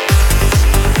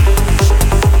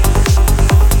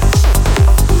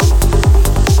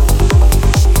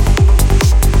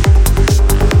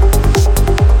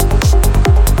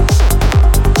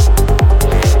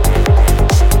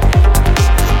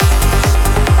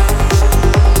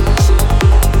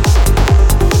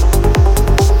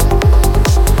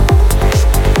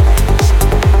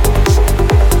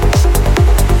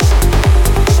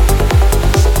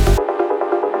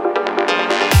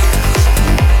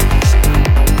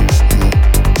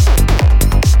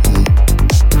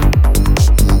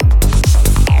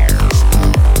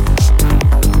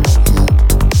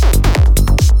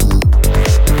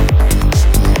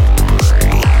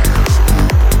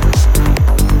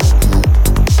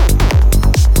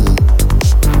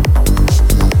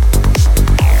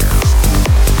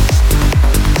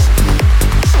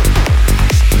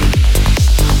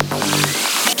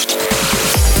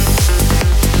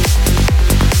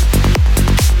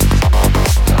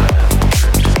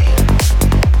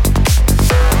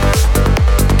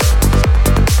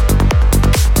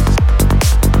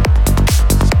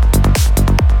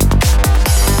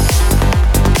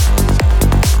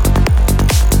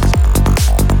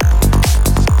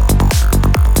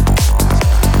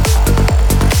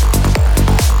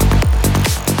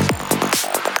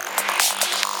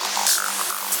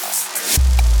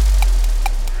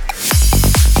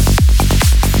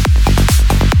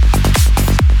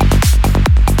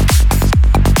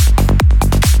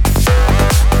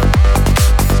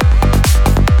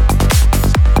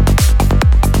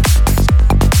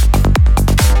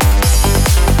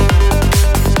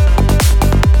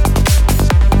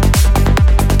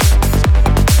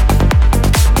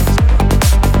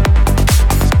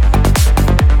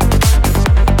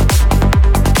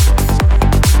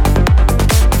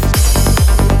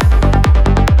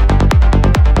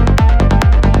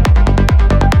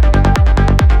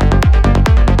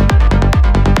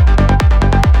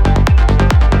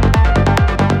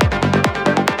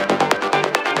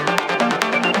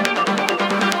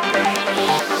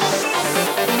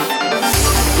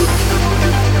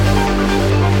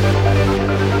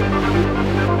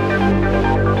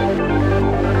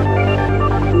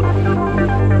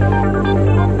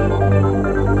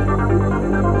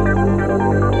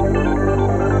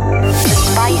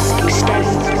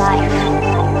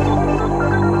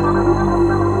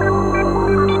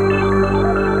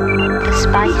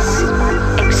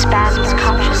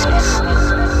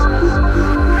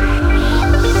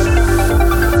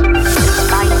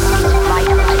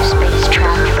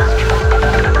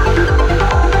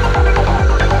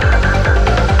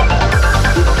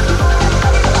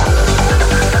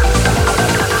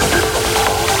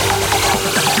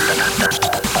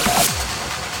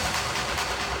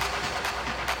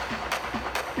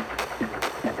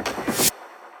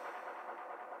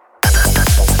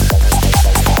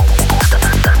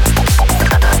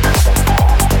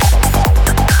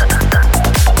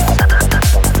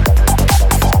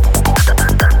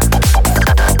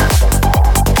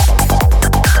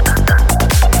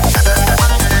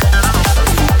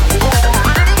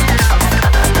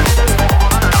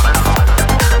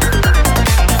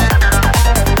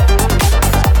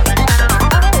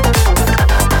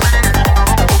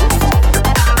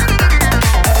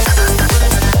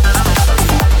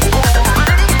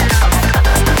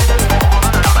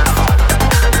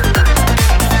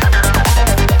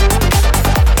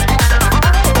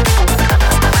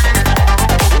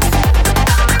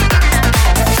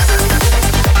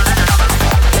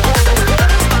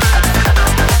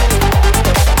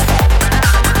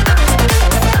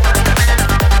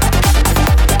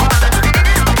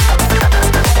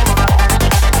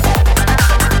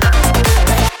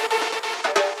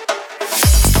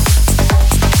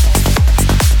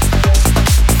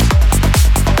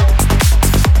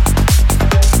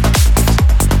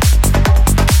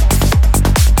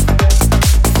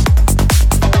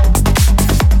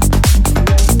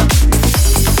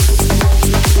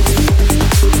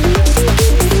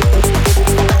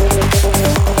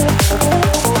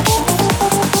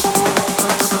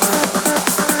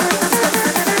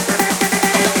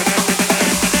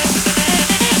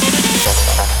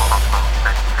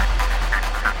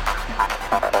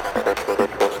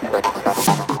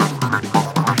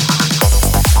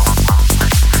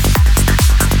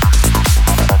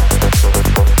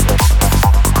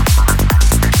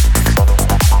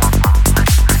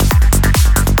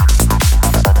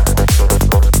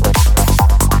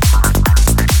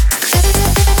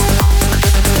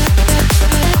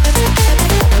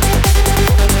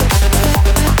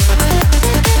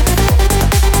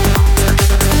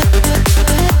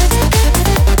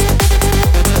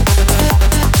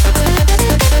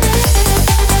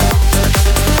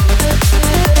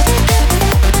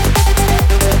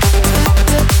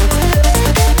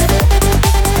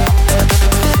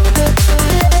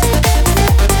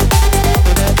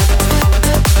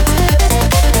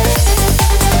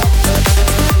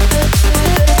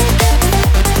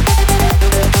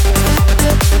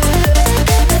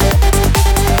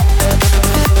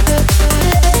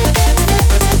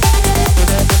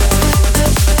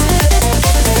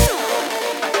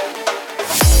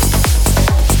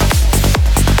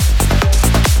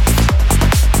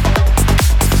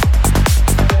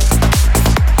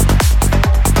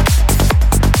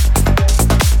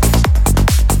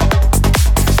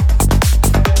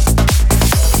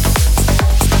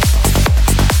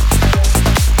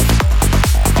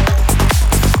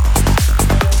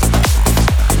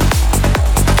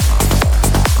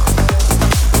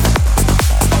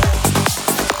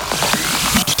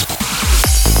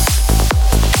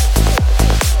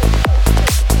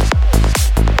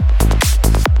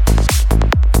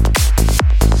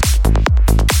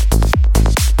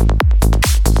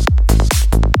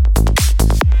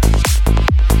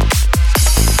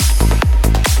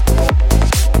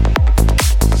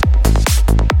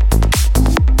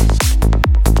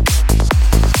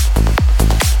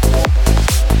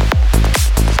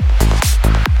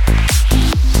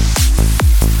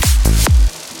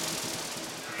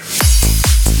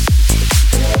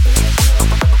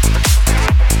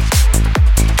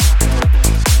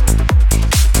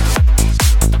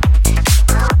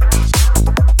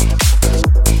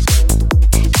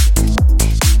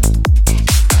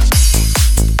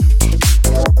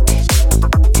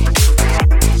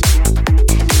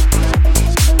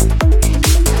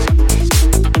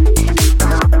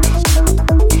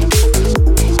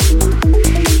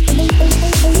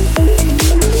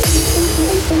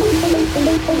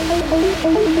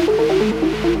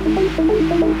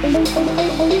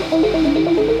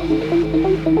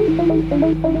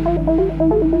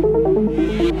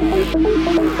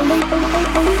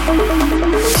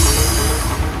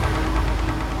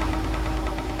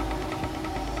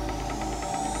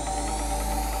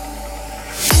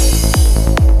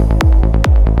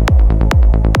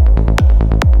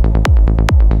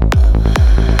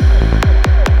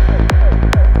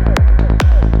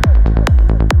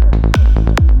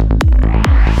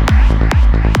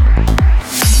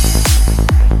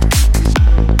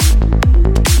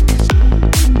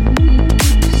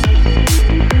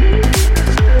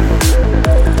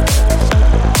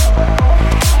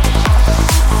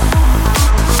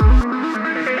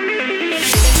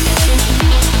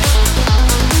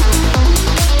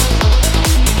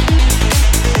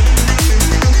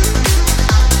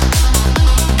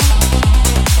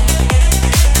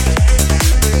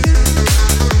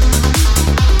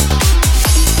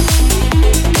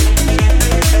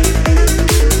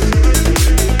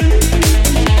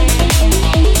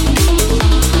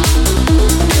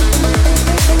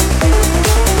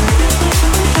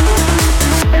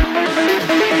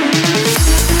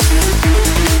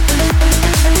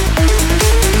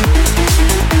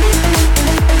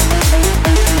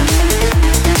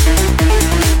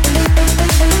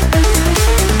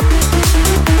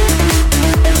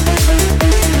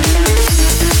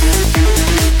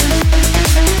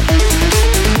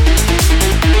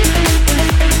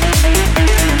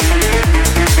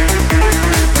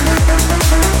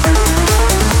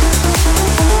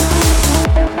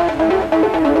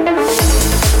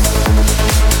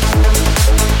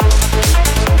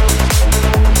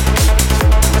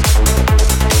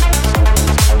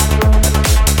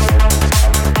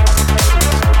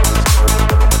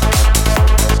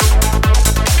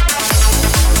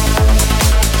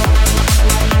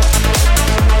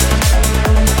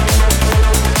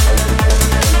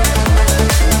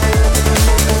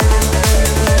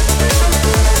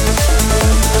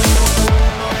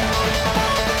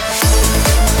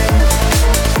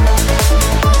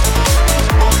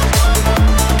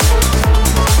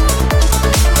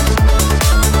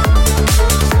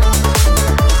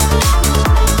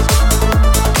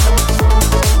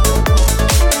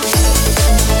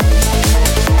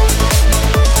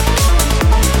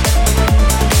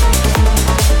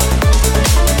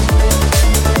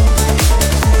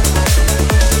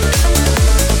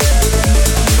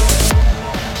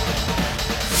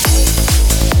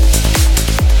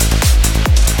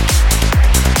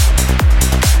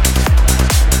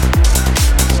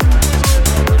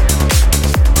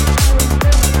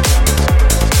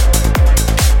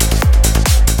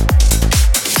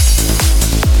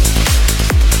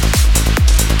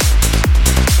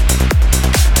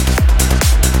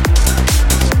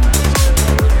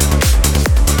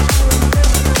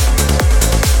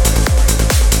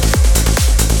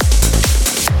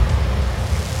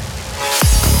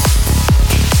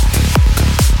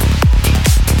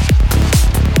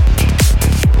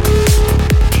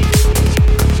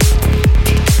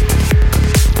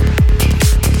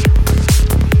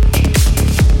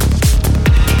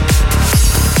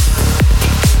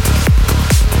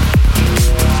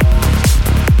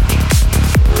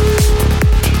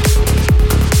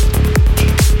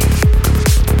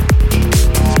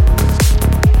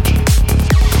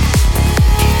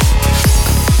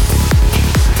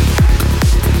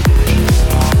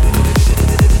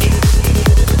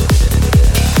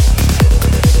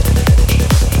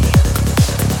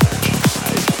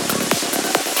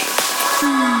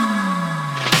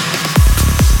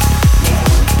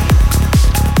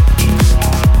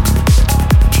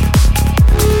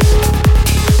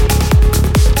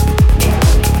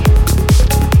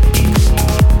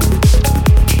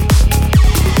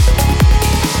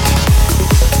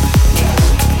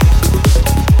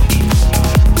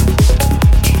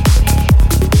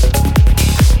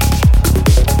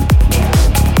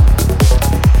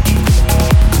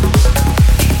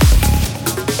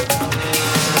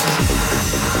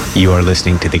 You are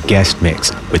listening to The Guest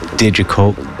Mix with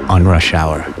Digicult on Rush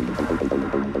Hour.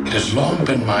 It has long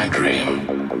been my dream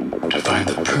to find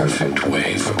the perfect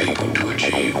way for people to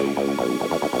achieve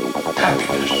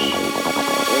happiness.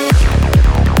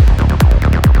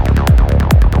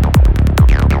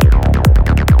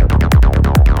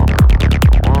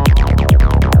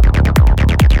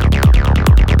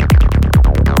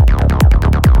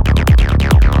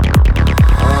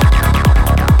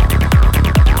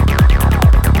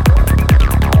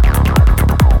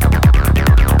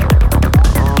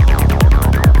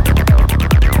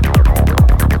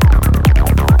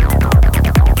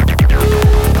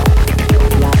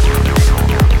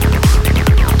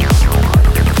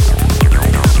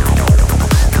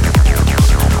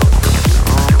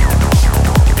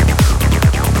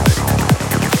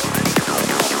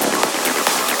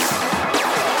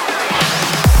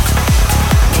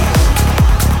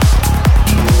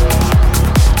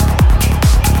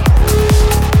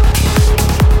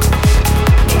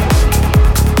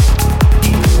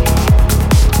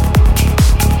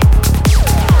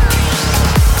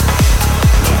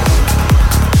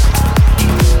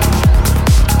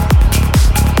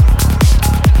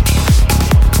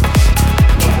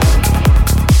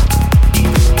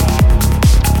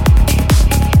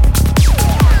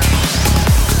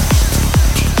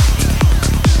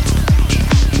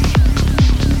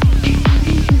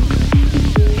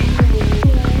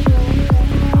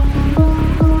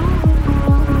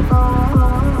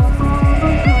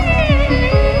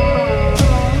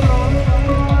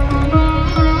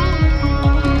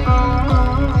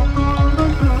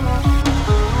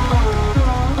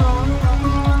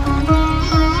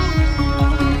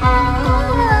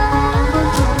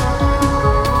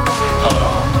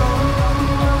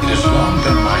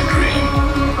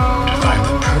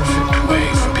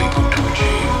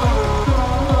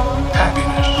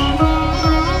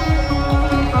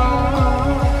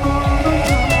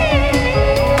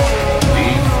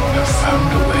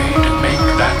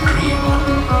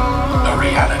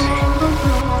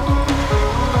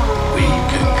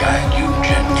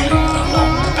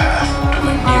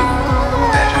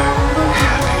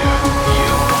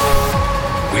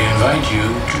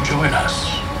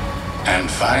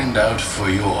 find out for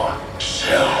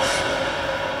yourself.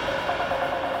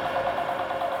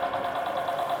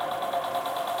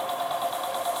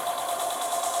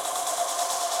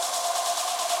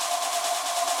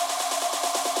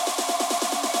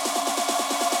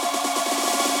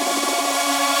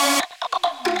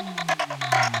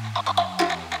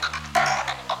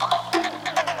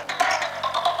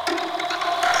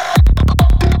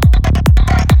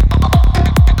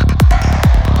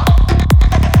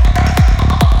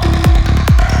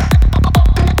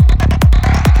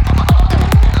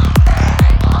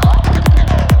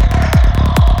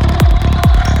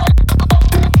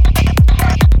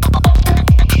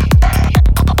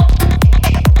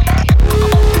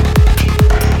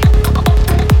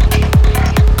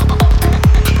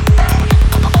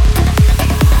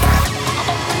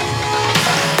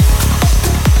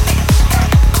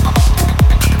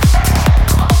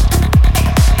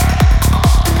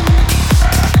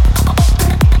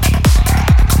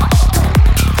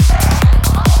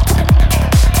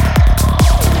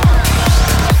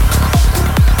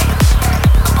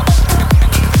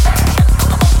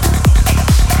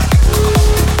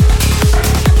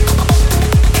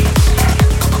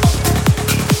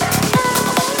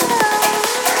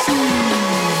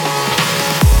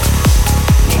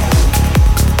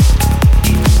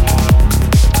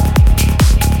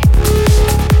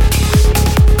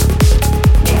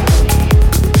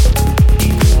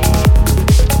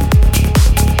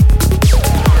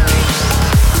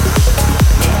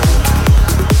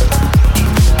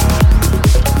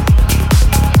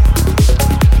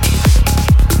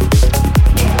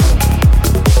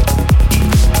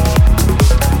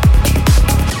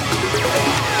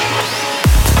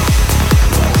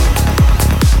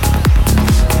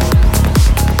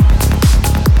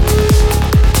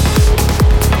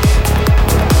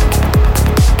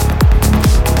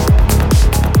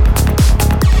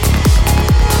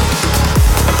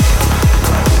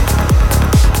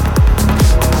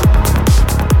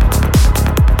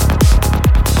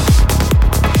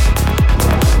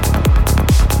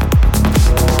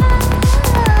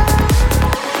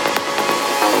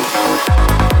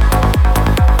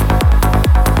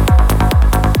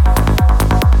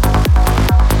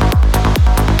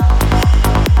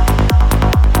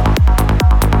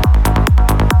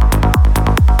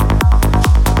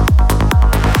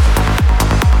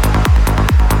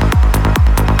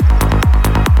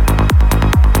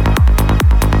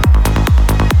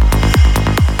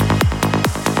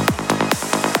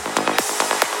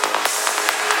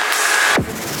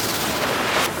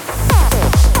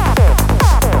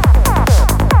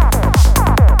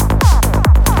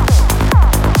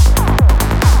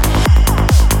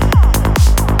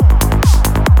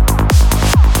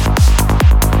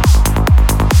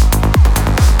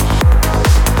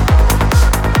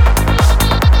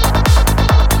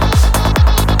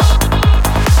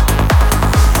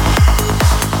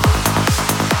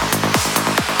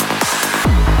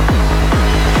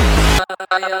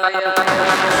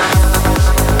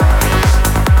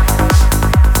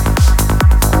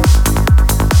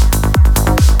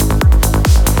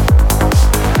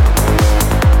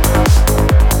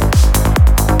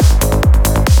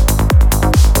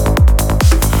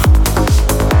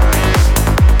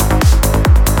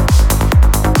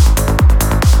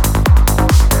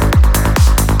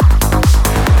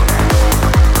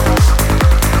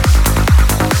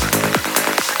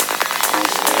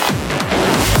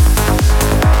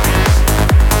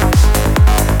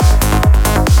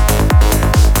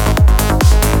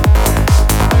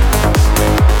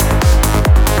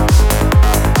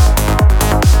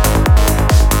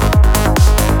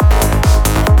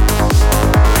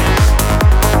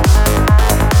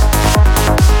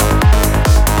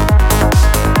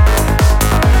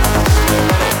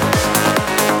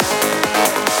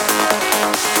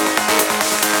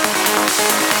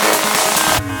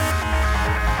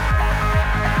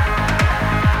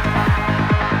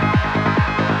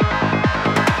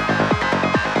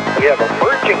 We have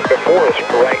emerging before us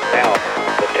right now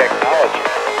the technology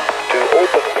to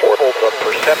open portals of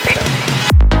perception.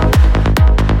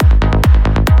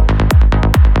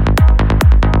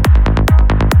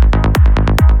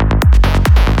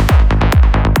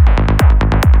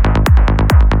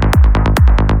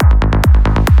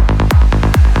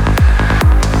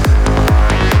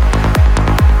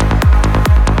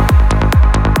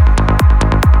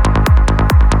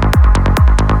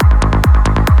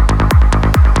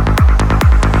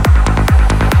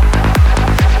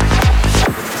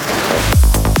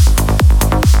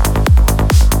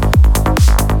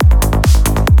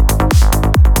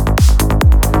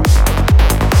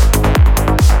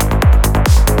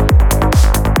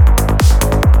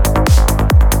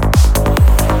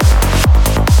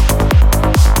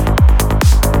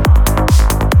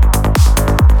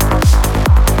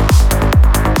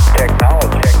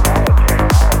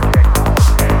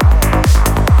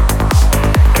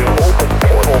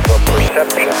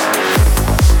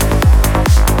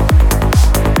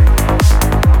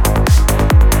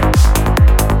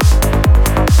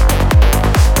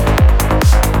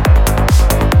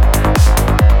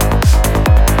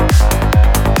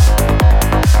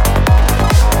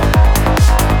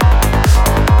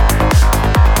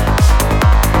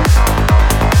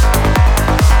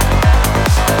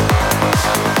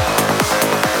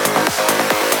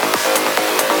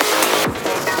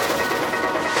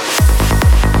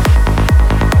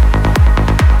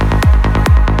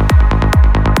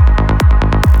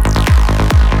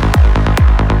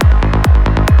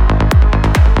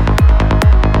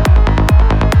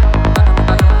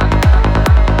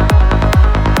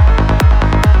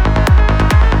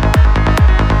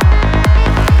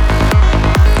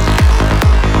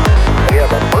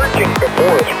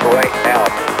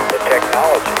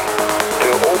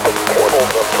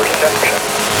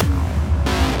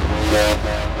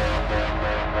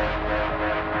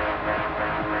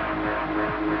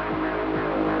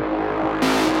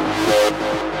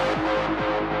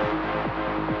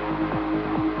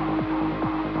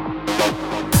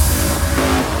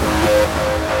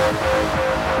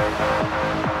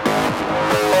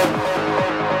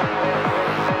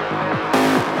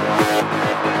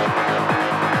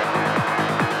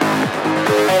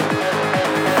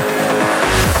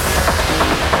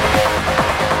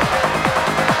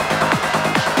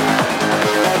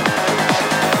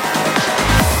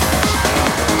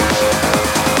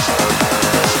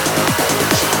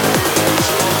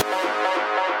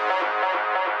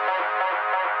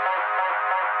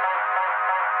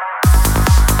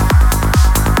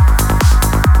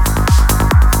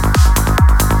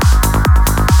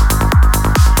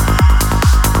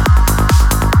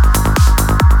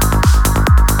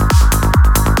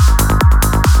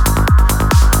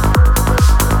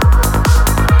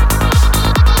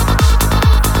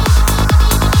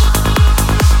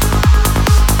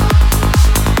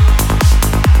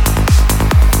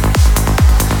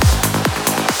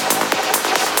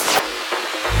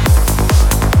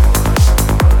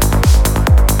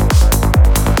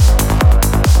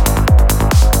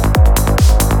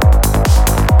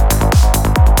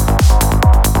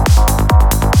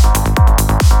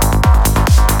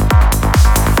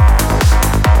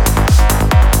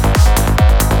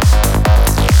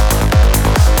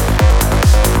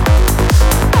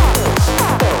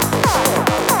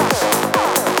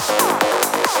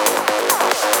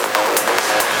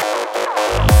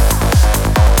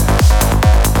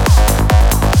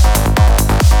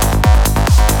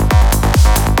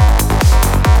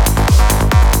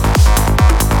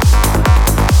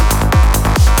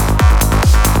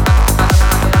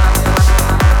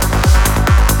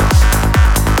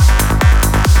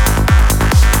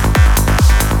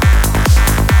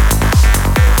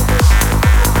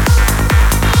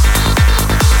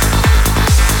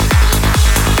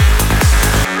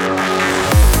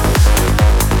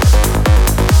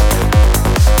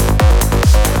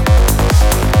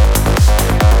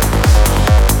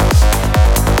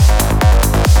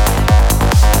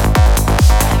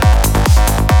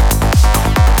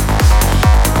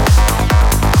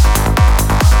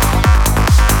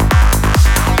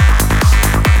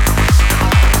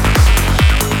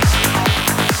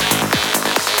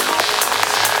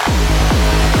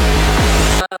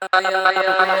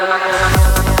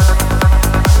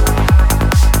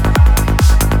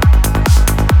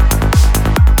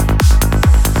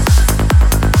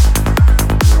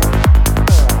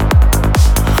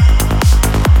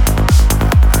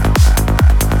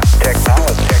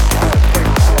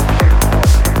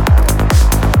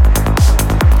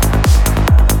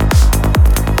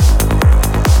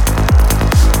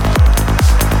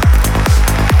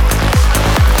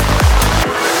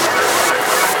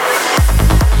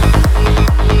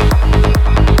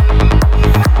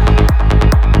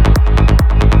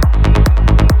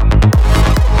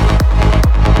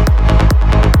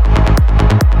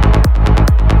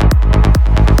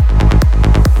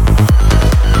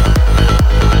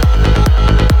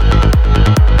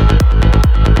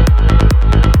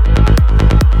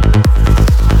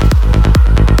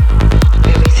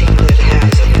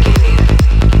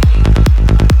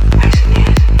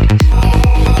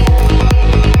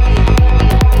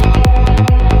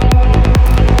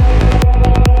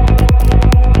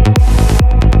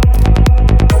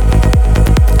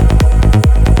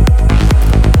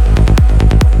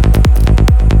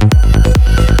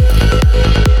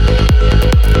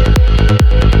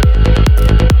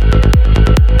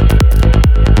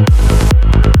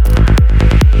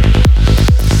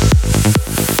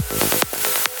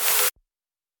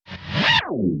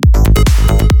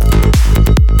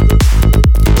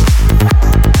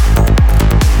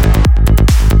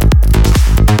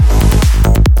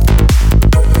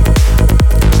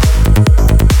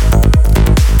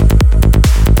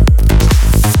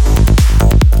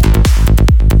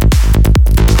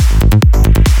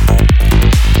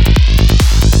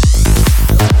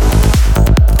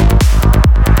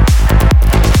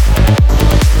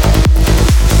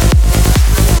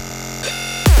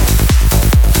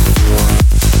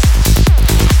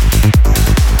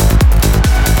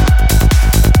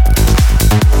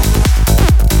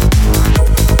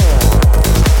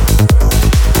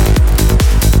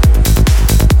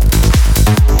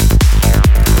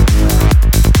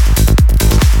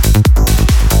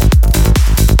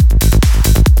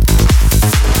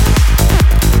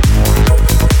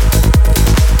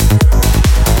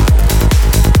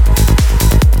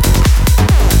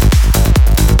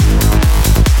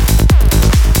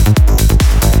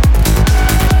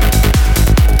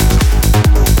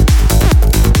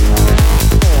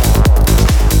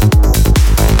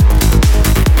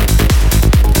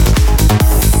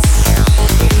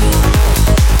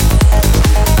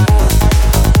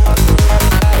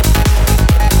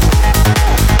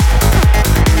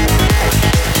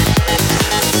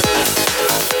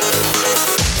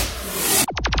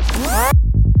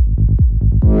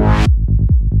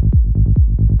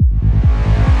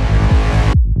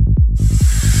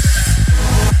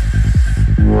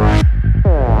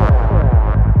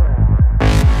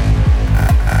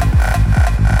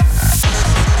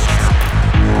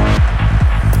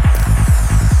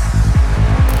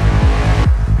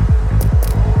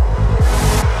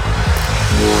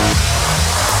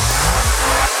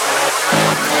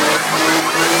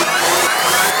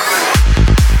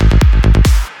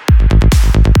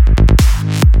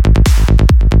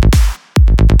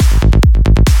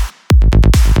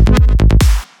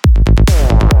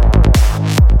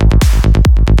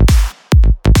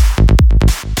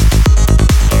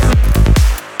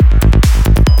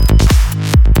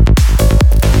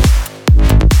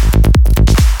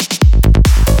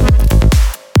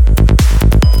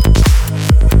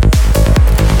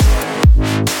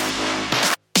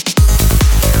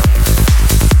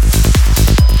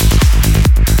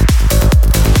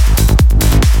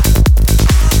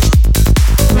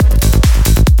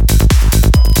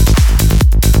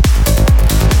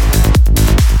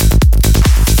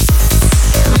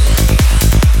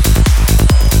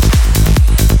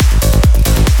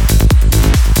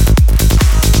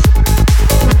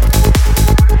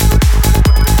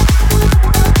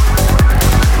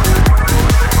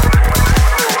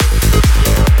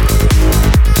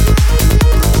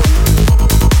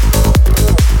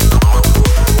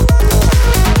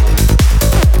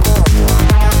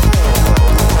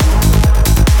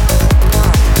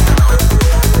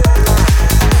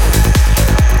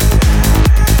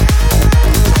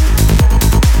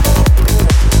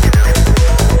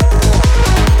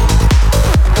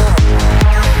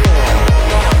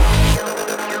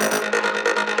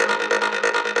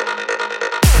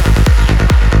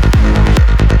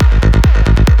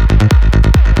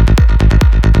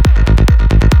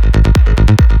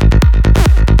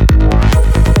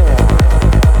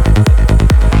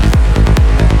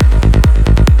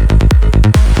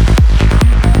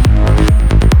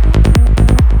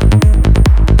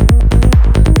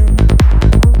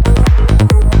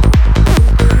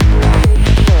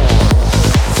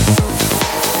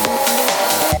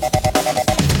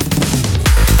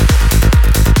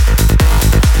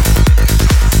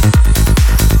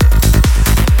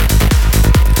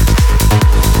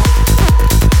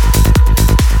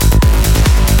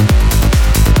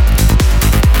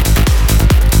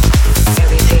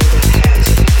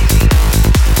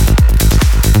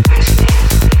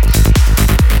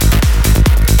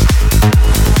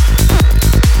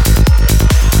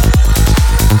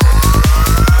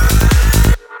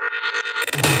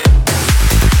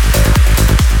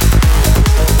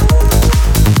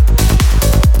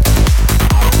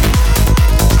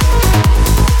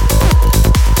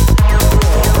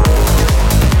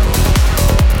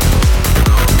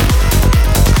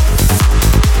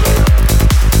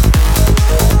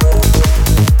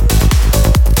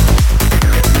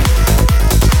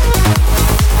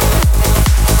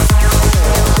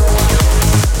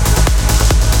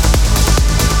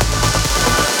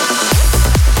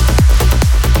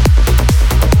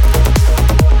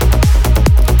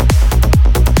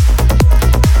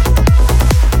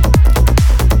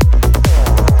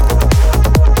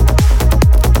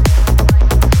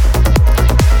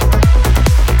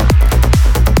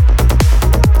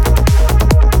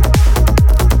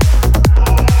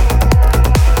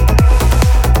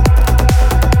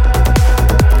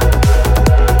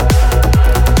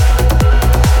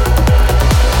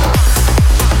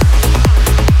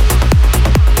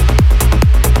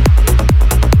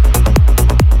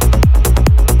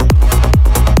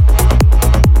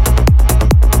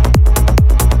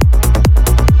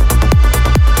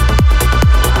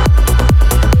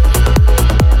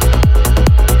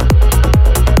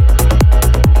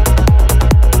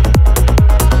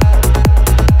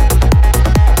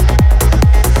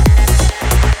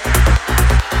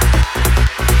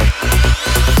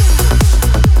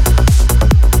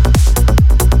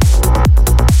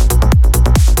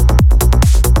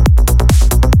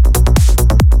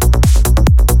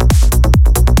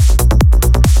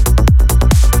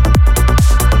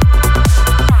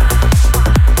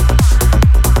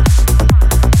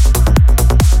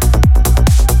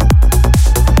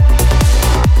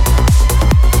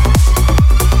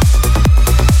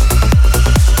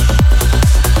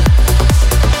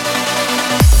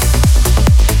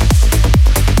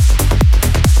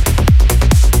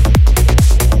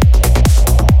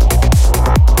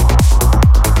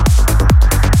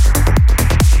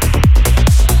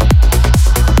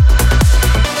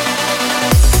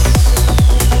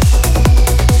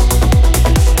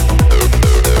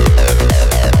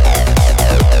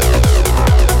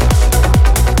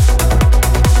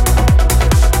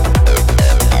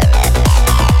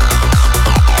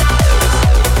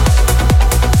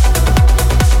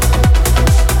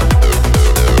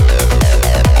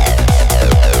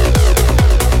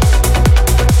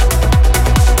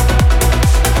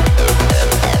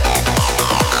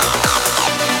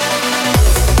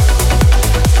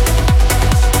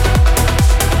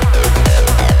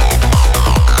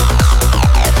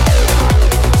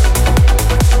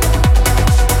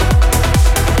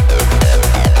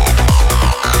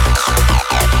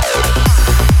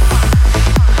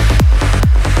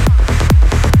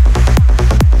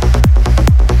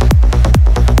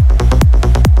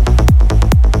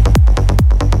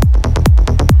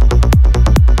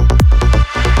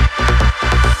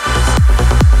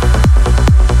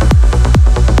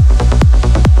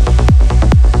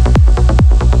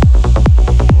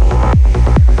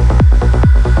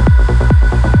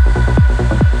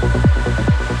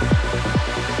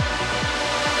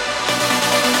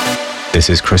 This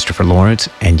is Christopher Lawrence,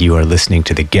 and you are listening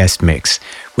to The Guest Mix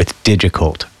with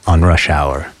Digicult on Rush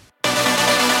Hour.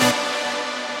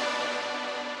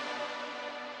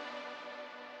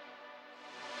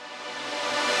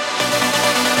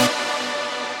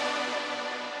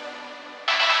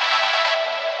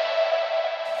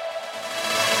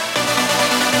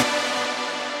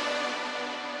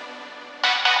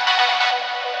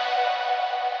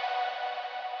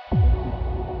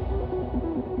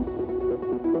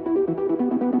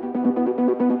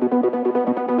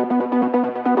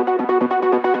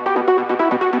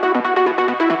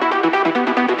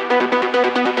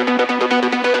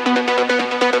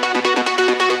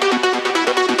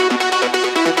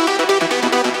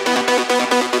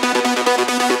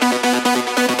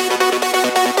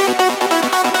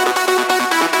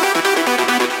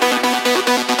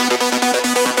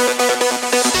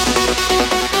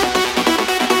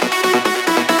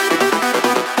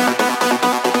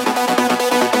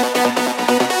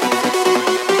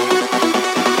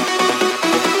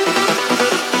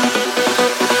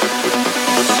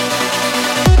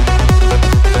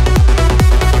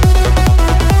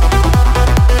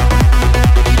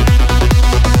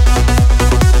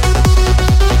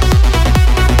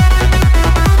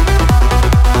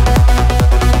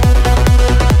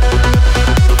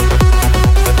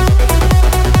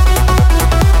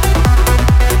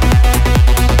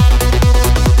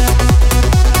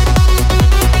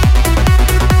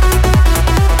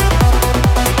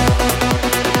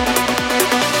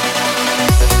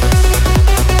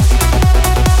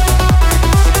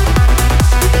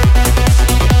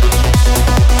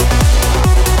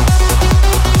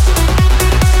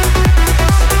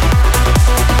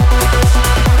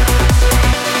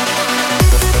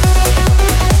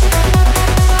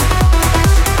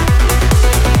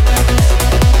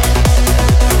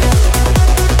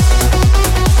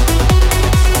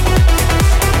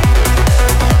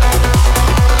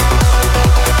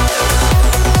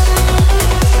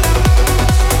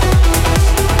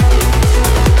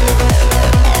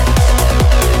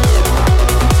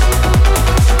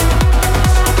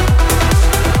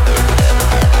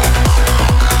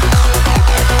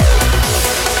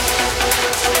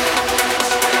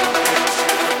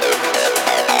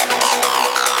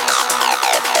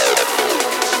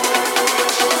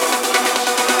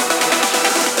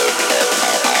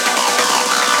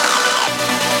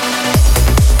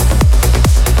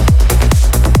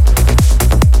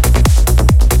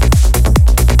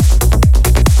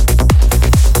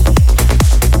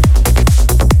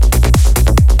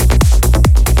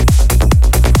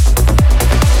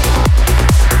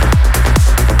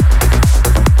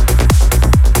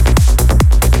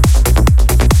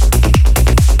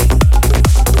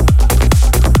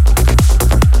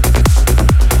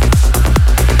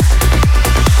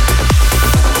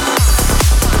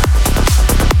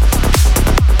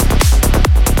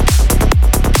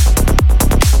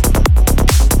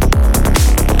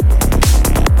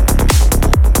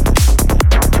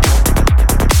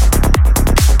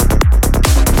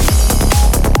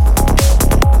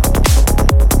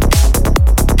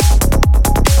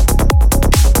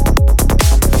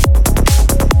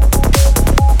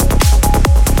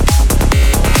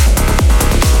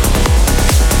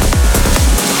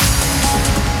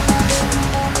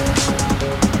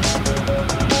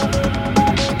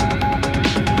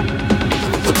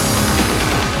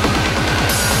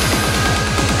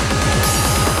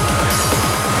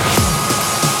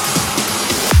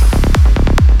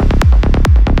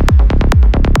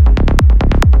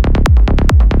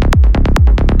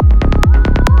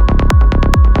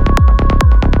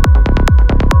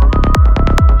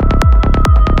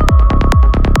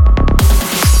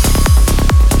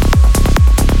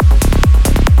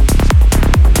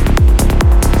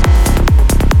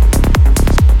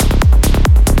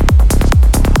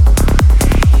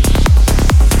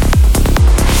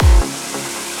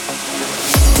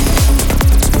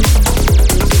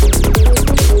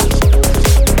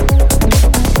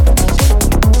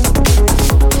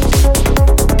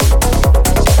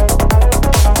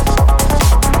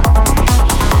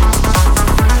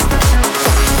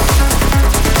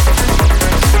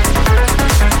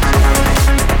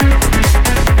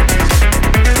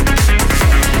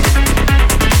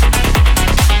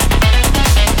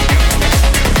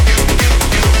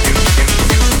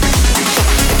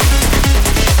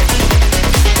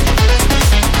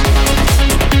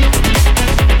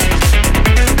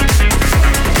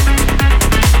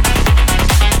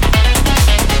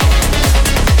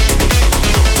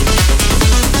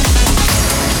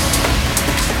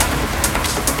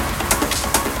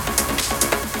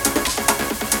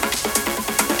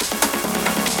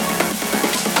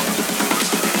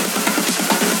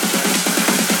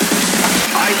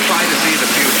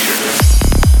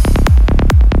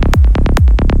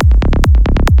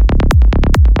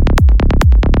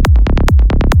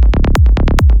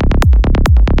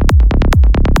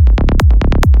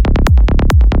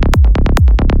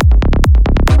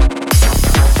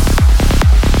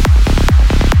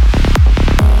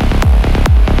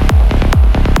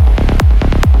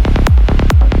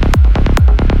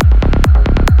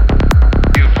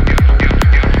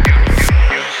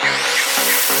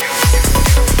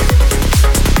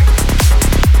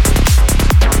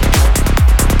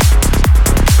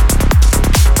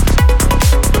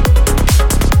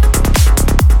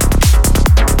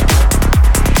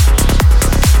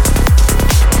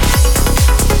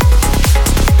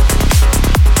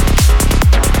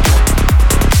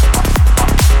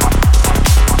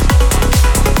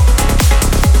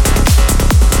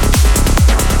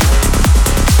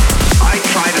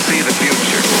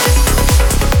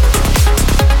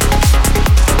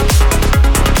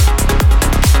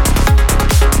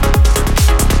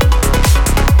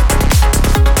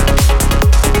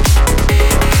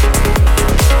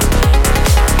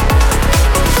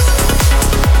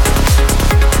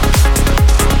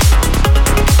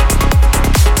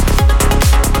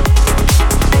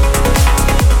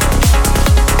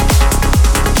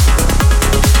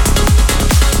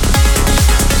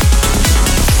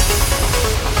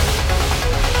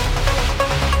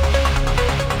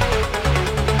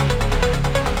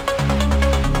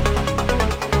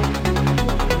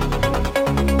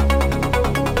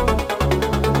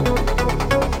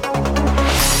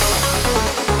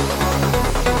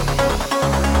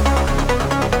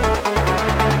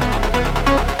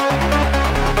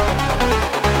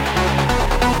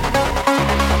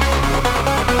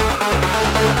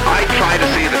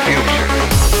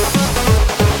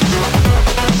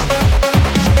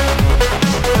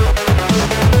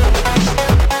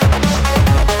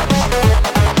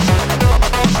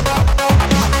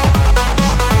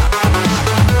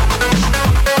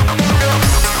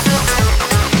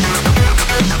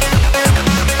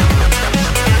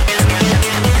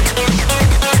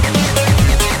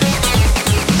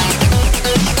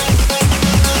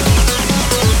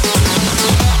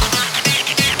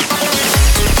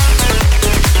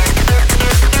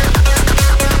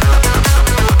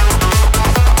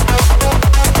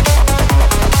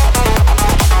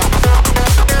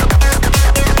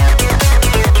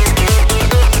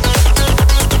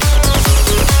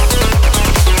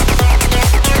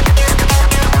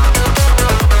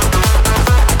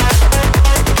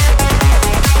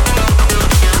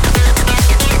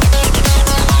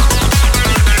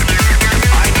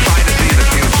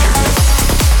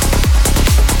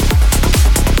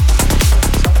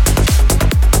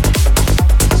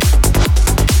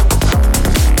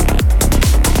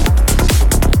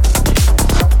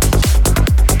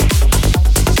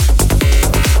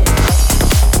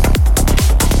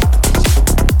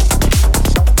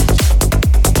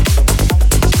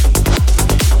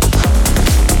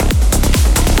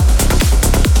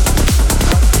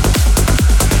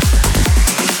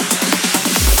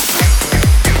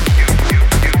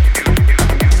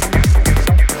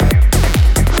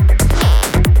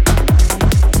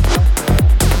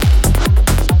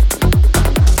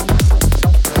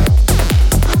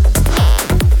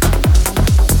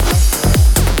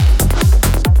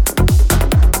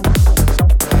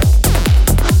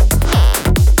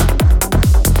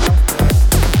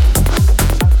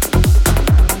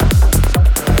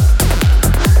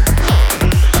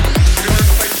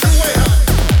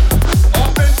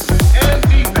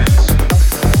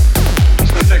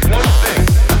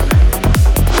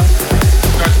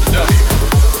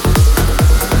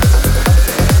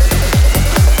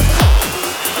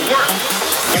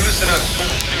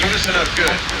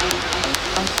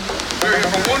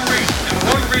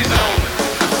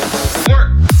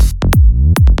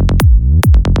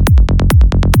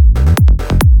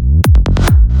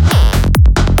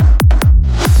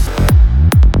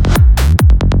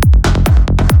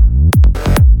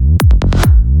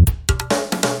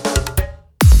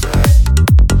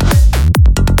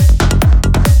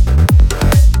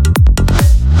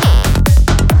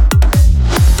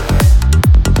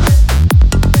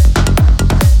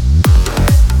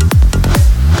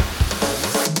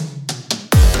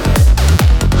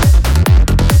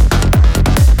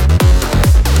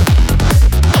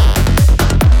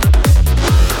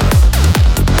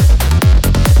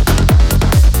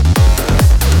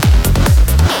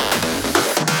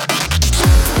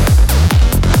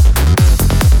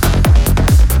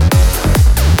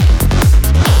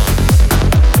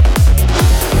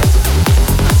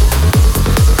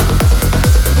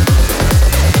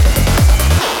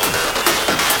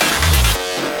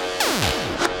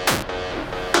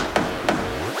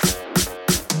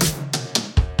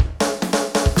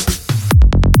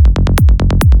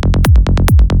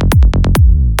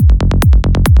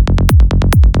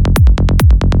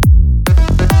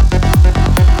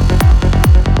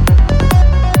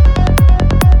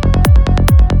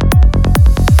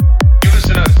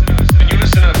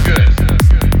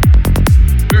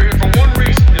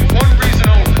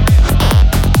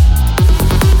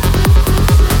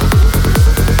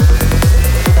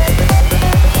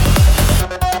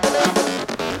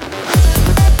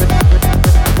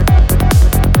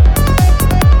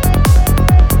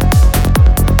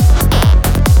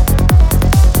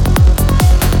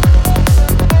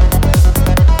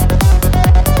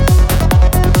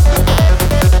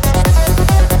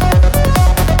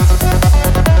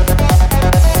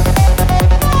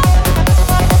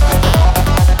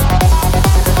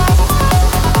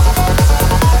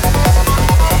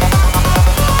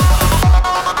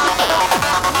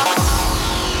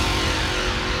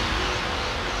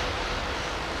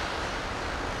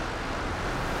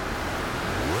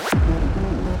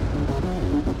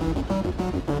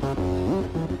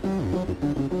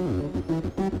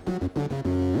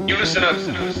 listen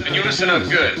up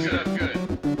good.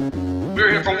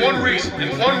 We're here for one reason,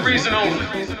 and one reason only.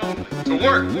 To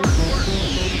work. You're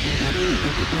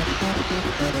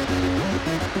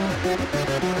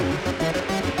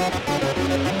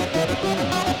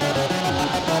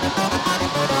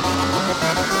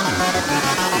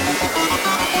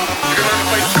gonna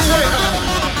play two-way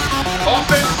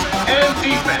offense and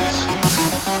defense.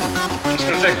 It's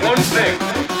gonna take one thing.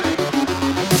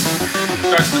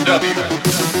 Starts with W.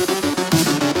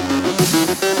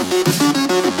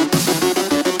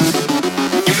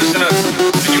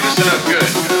 You listen up good.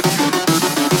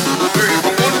 We're here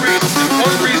for one reason, and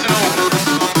one reason only.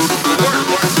 To work.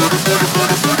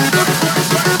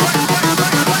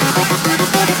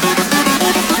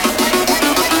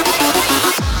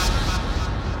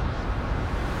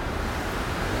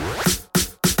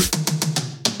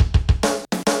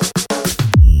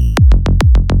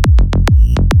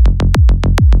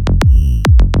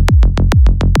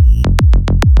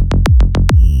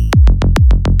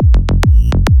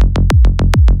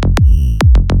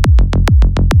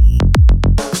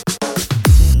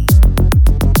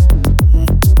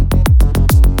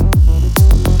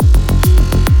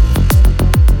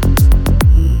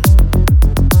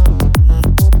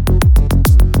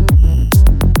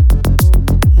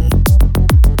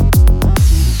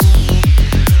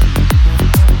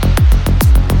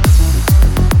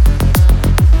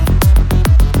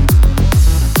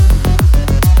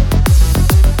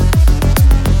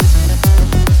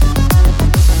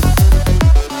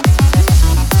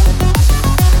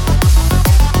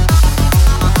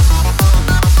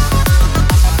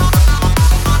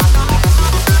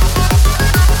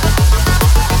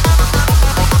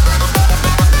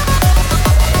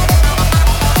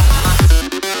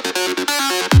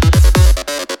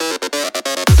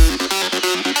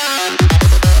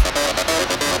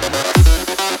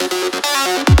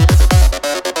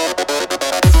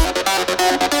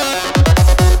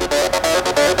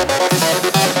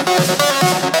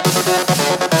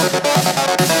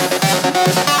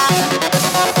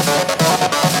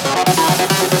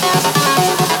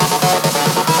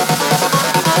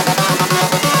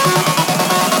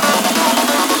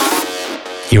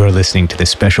 You are listening to the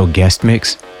special guest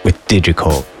mix with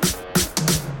Digicult.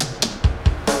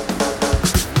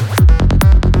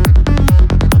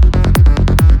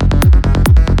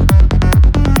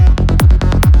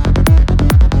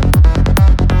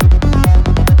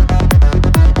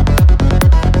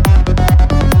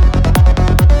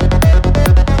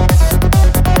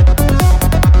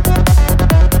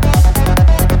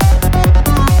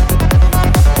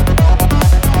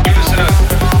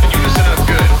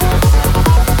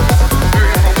 We're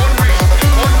here for one reason,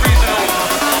 and one reason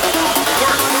only.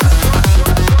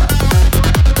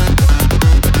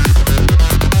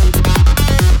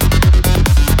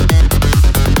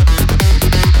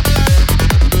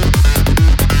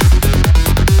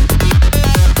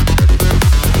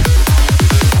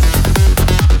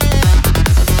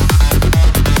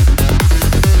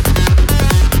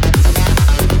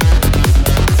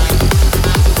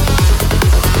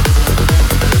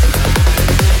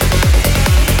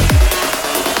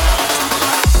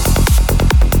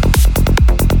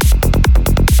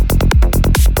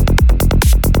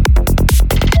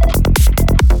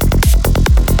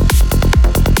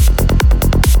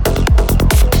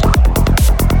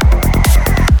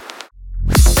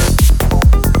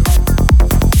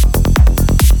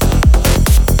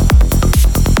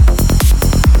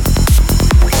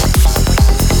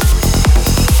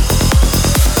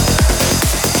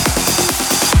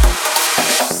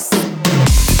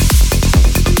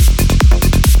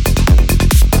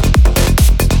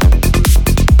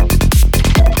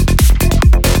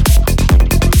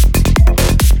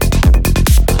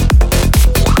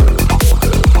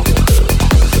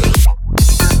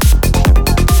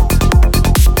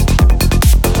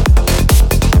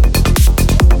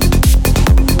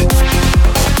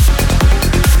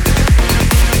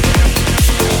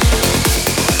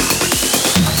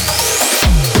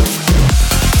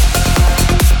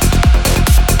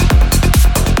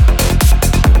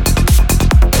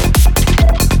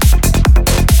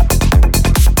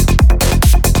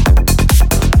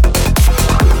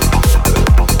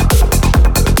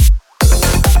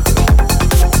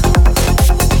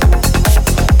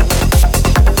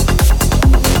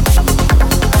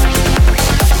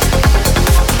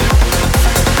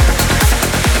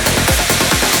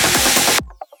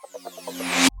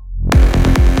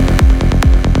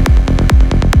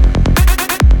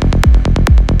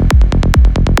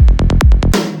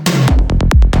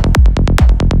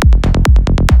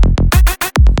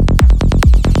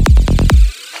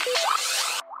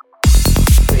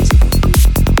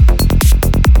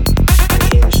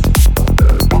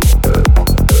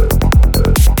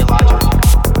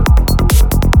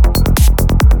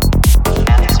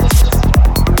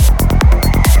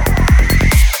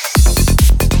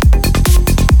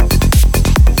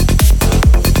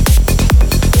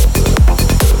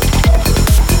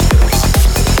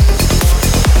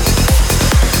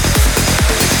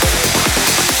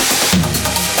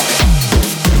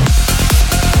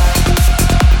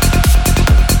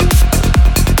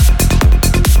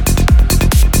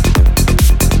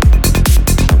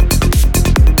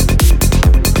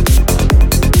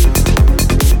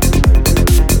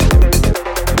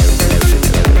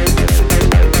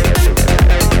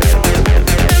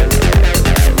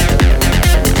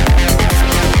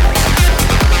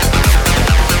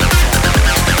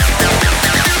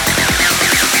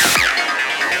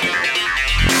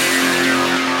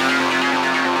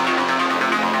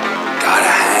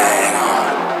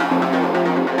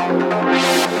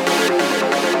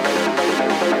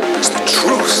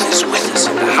 is with us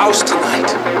in the house tonight.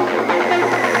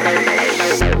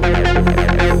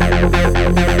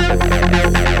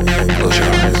 Close your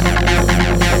eyes.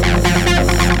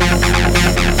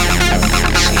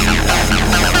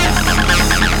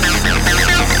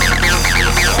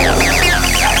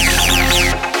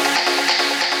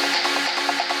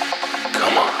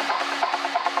 Come on.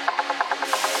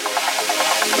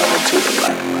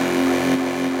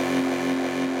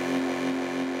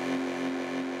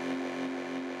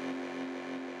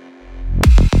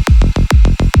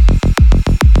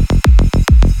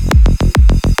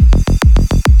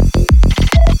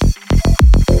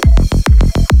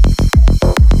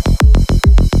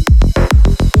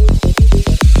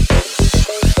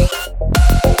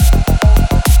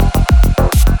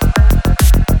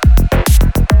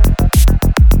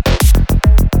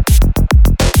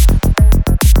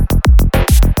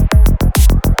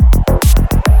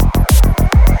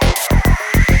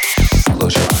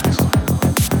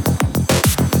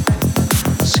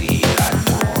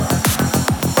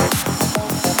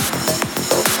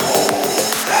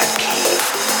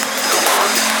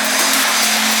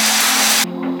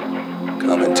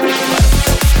 Come into the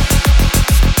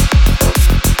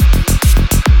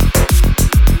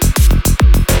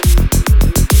light.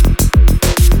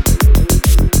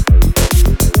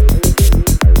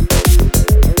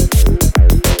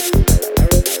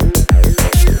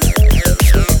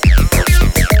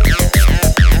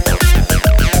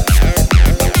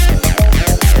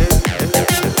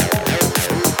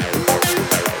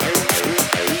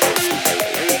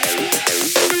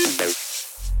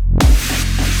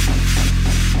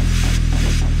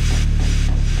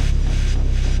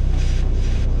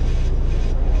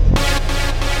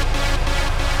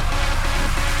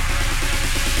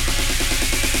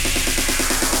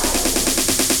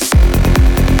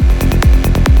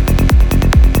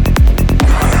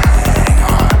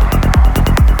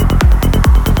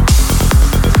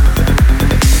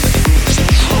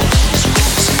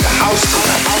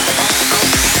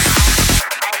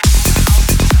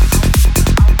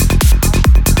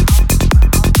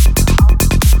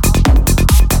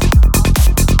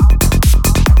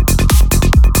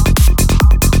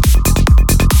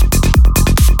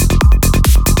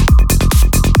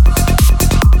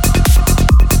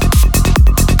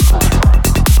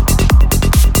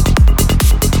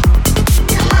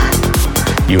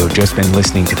 You have just been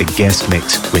listening to the guest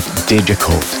mix with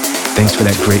Digicult. Thanks for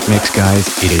that great mix, guys.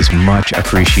 It is much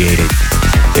appreciated.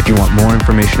 If you want more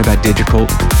information about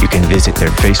Digicult, you can visit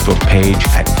their Facebook page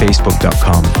at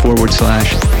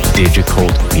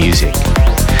facebook.com/DigicultMusic.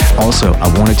 Also, I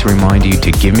wanted to remind you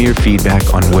to give me your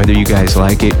feedback on whether you guys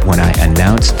like it when I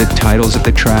announce the titles of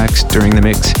the tracks during the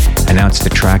mix, announce the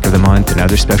track of the month and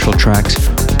other special tracks,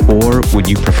 or would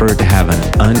you prefer to have an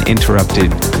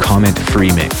uninterrupted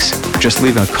comment-free mix? Just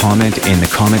leave a comment in the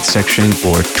comments section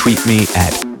or tweet me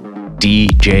at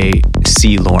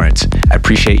DJCLawrence. I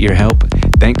appreciate your help.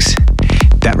 Thanks.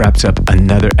 That wraps up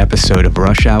another episode of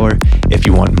Rush Hour. If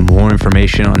you want more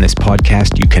information on this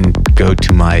podcast, you can go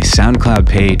to my SoundCloud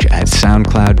page at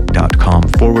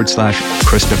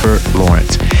soundcloud.com/Christopher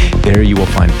Lawrence. There you will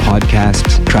find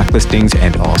podcasts, track listings,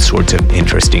 and all sorts of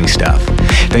interesting stuff.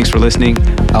 Thanks for listening.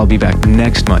 I'll be back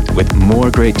next month with more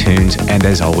great tunes and,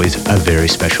 as always, a very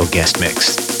special guest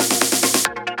mix.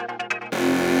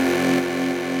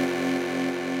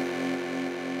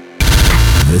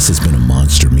 This has been a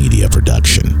Monster Media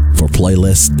production. For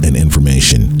playlists and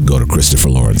information, go to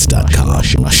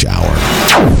ChristopherLawrence.com. Rush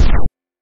Hour.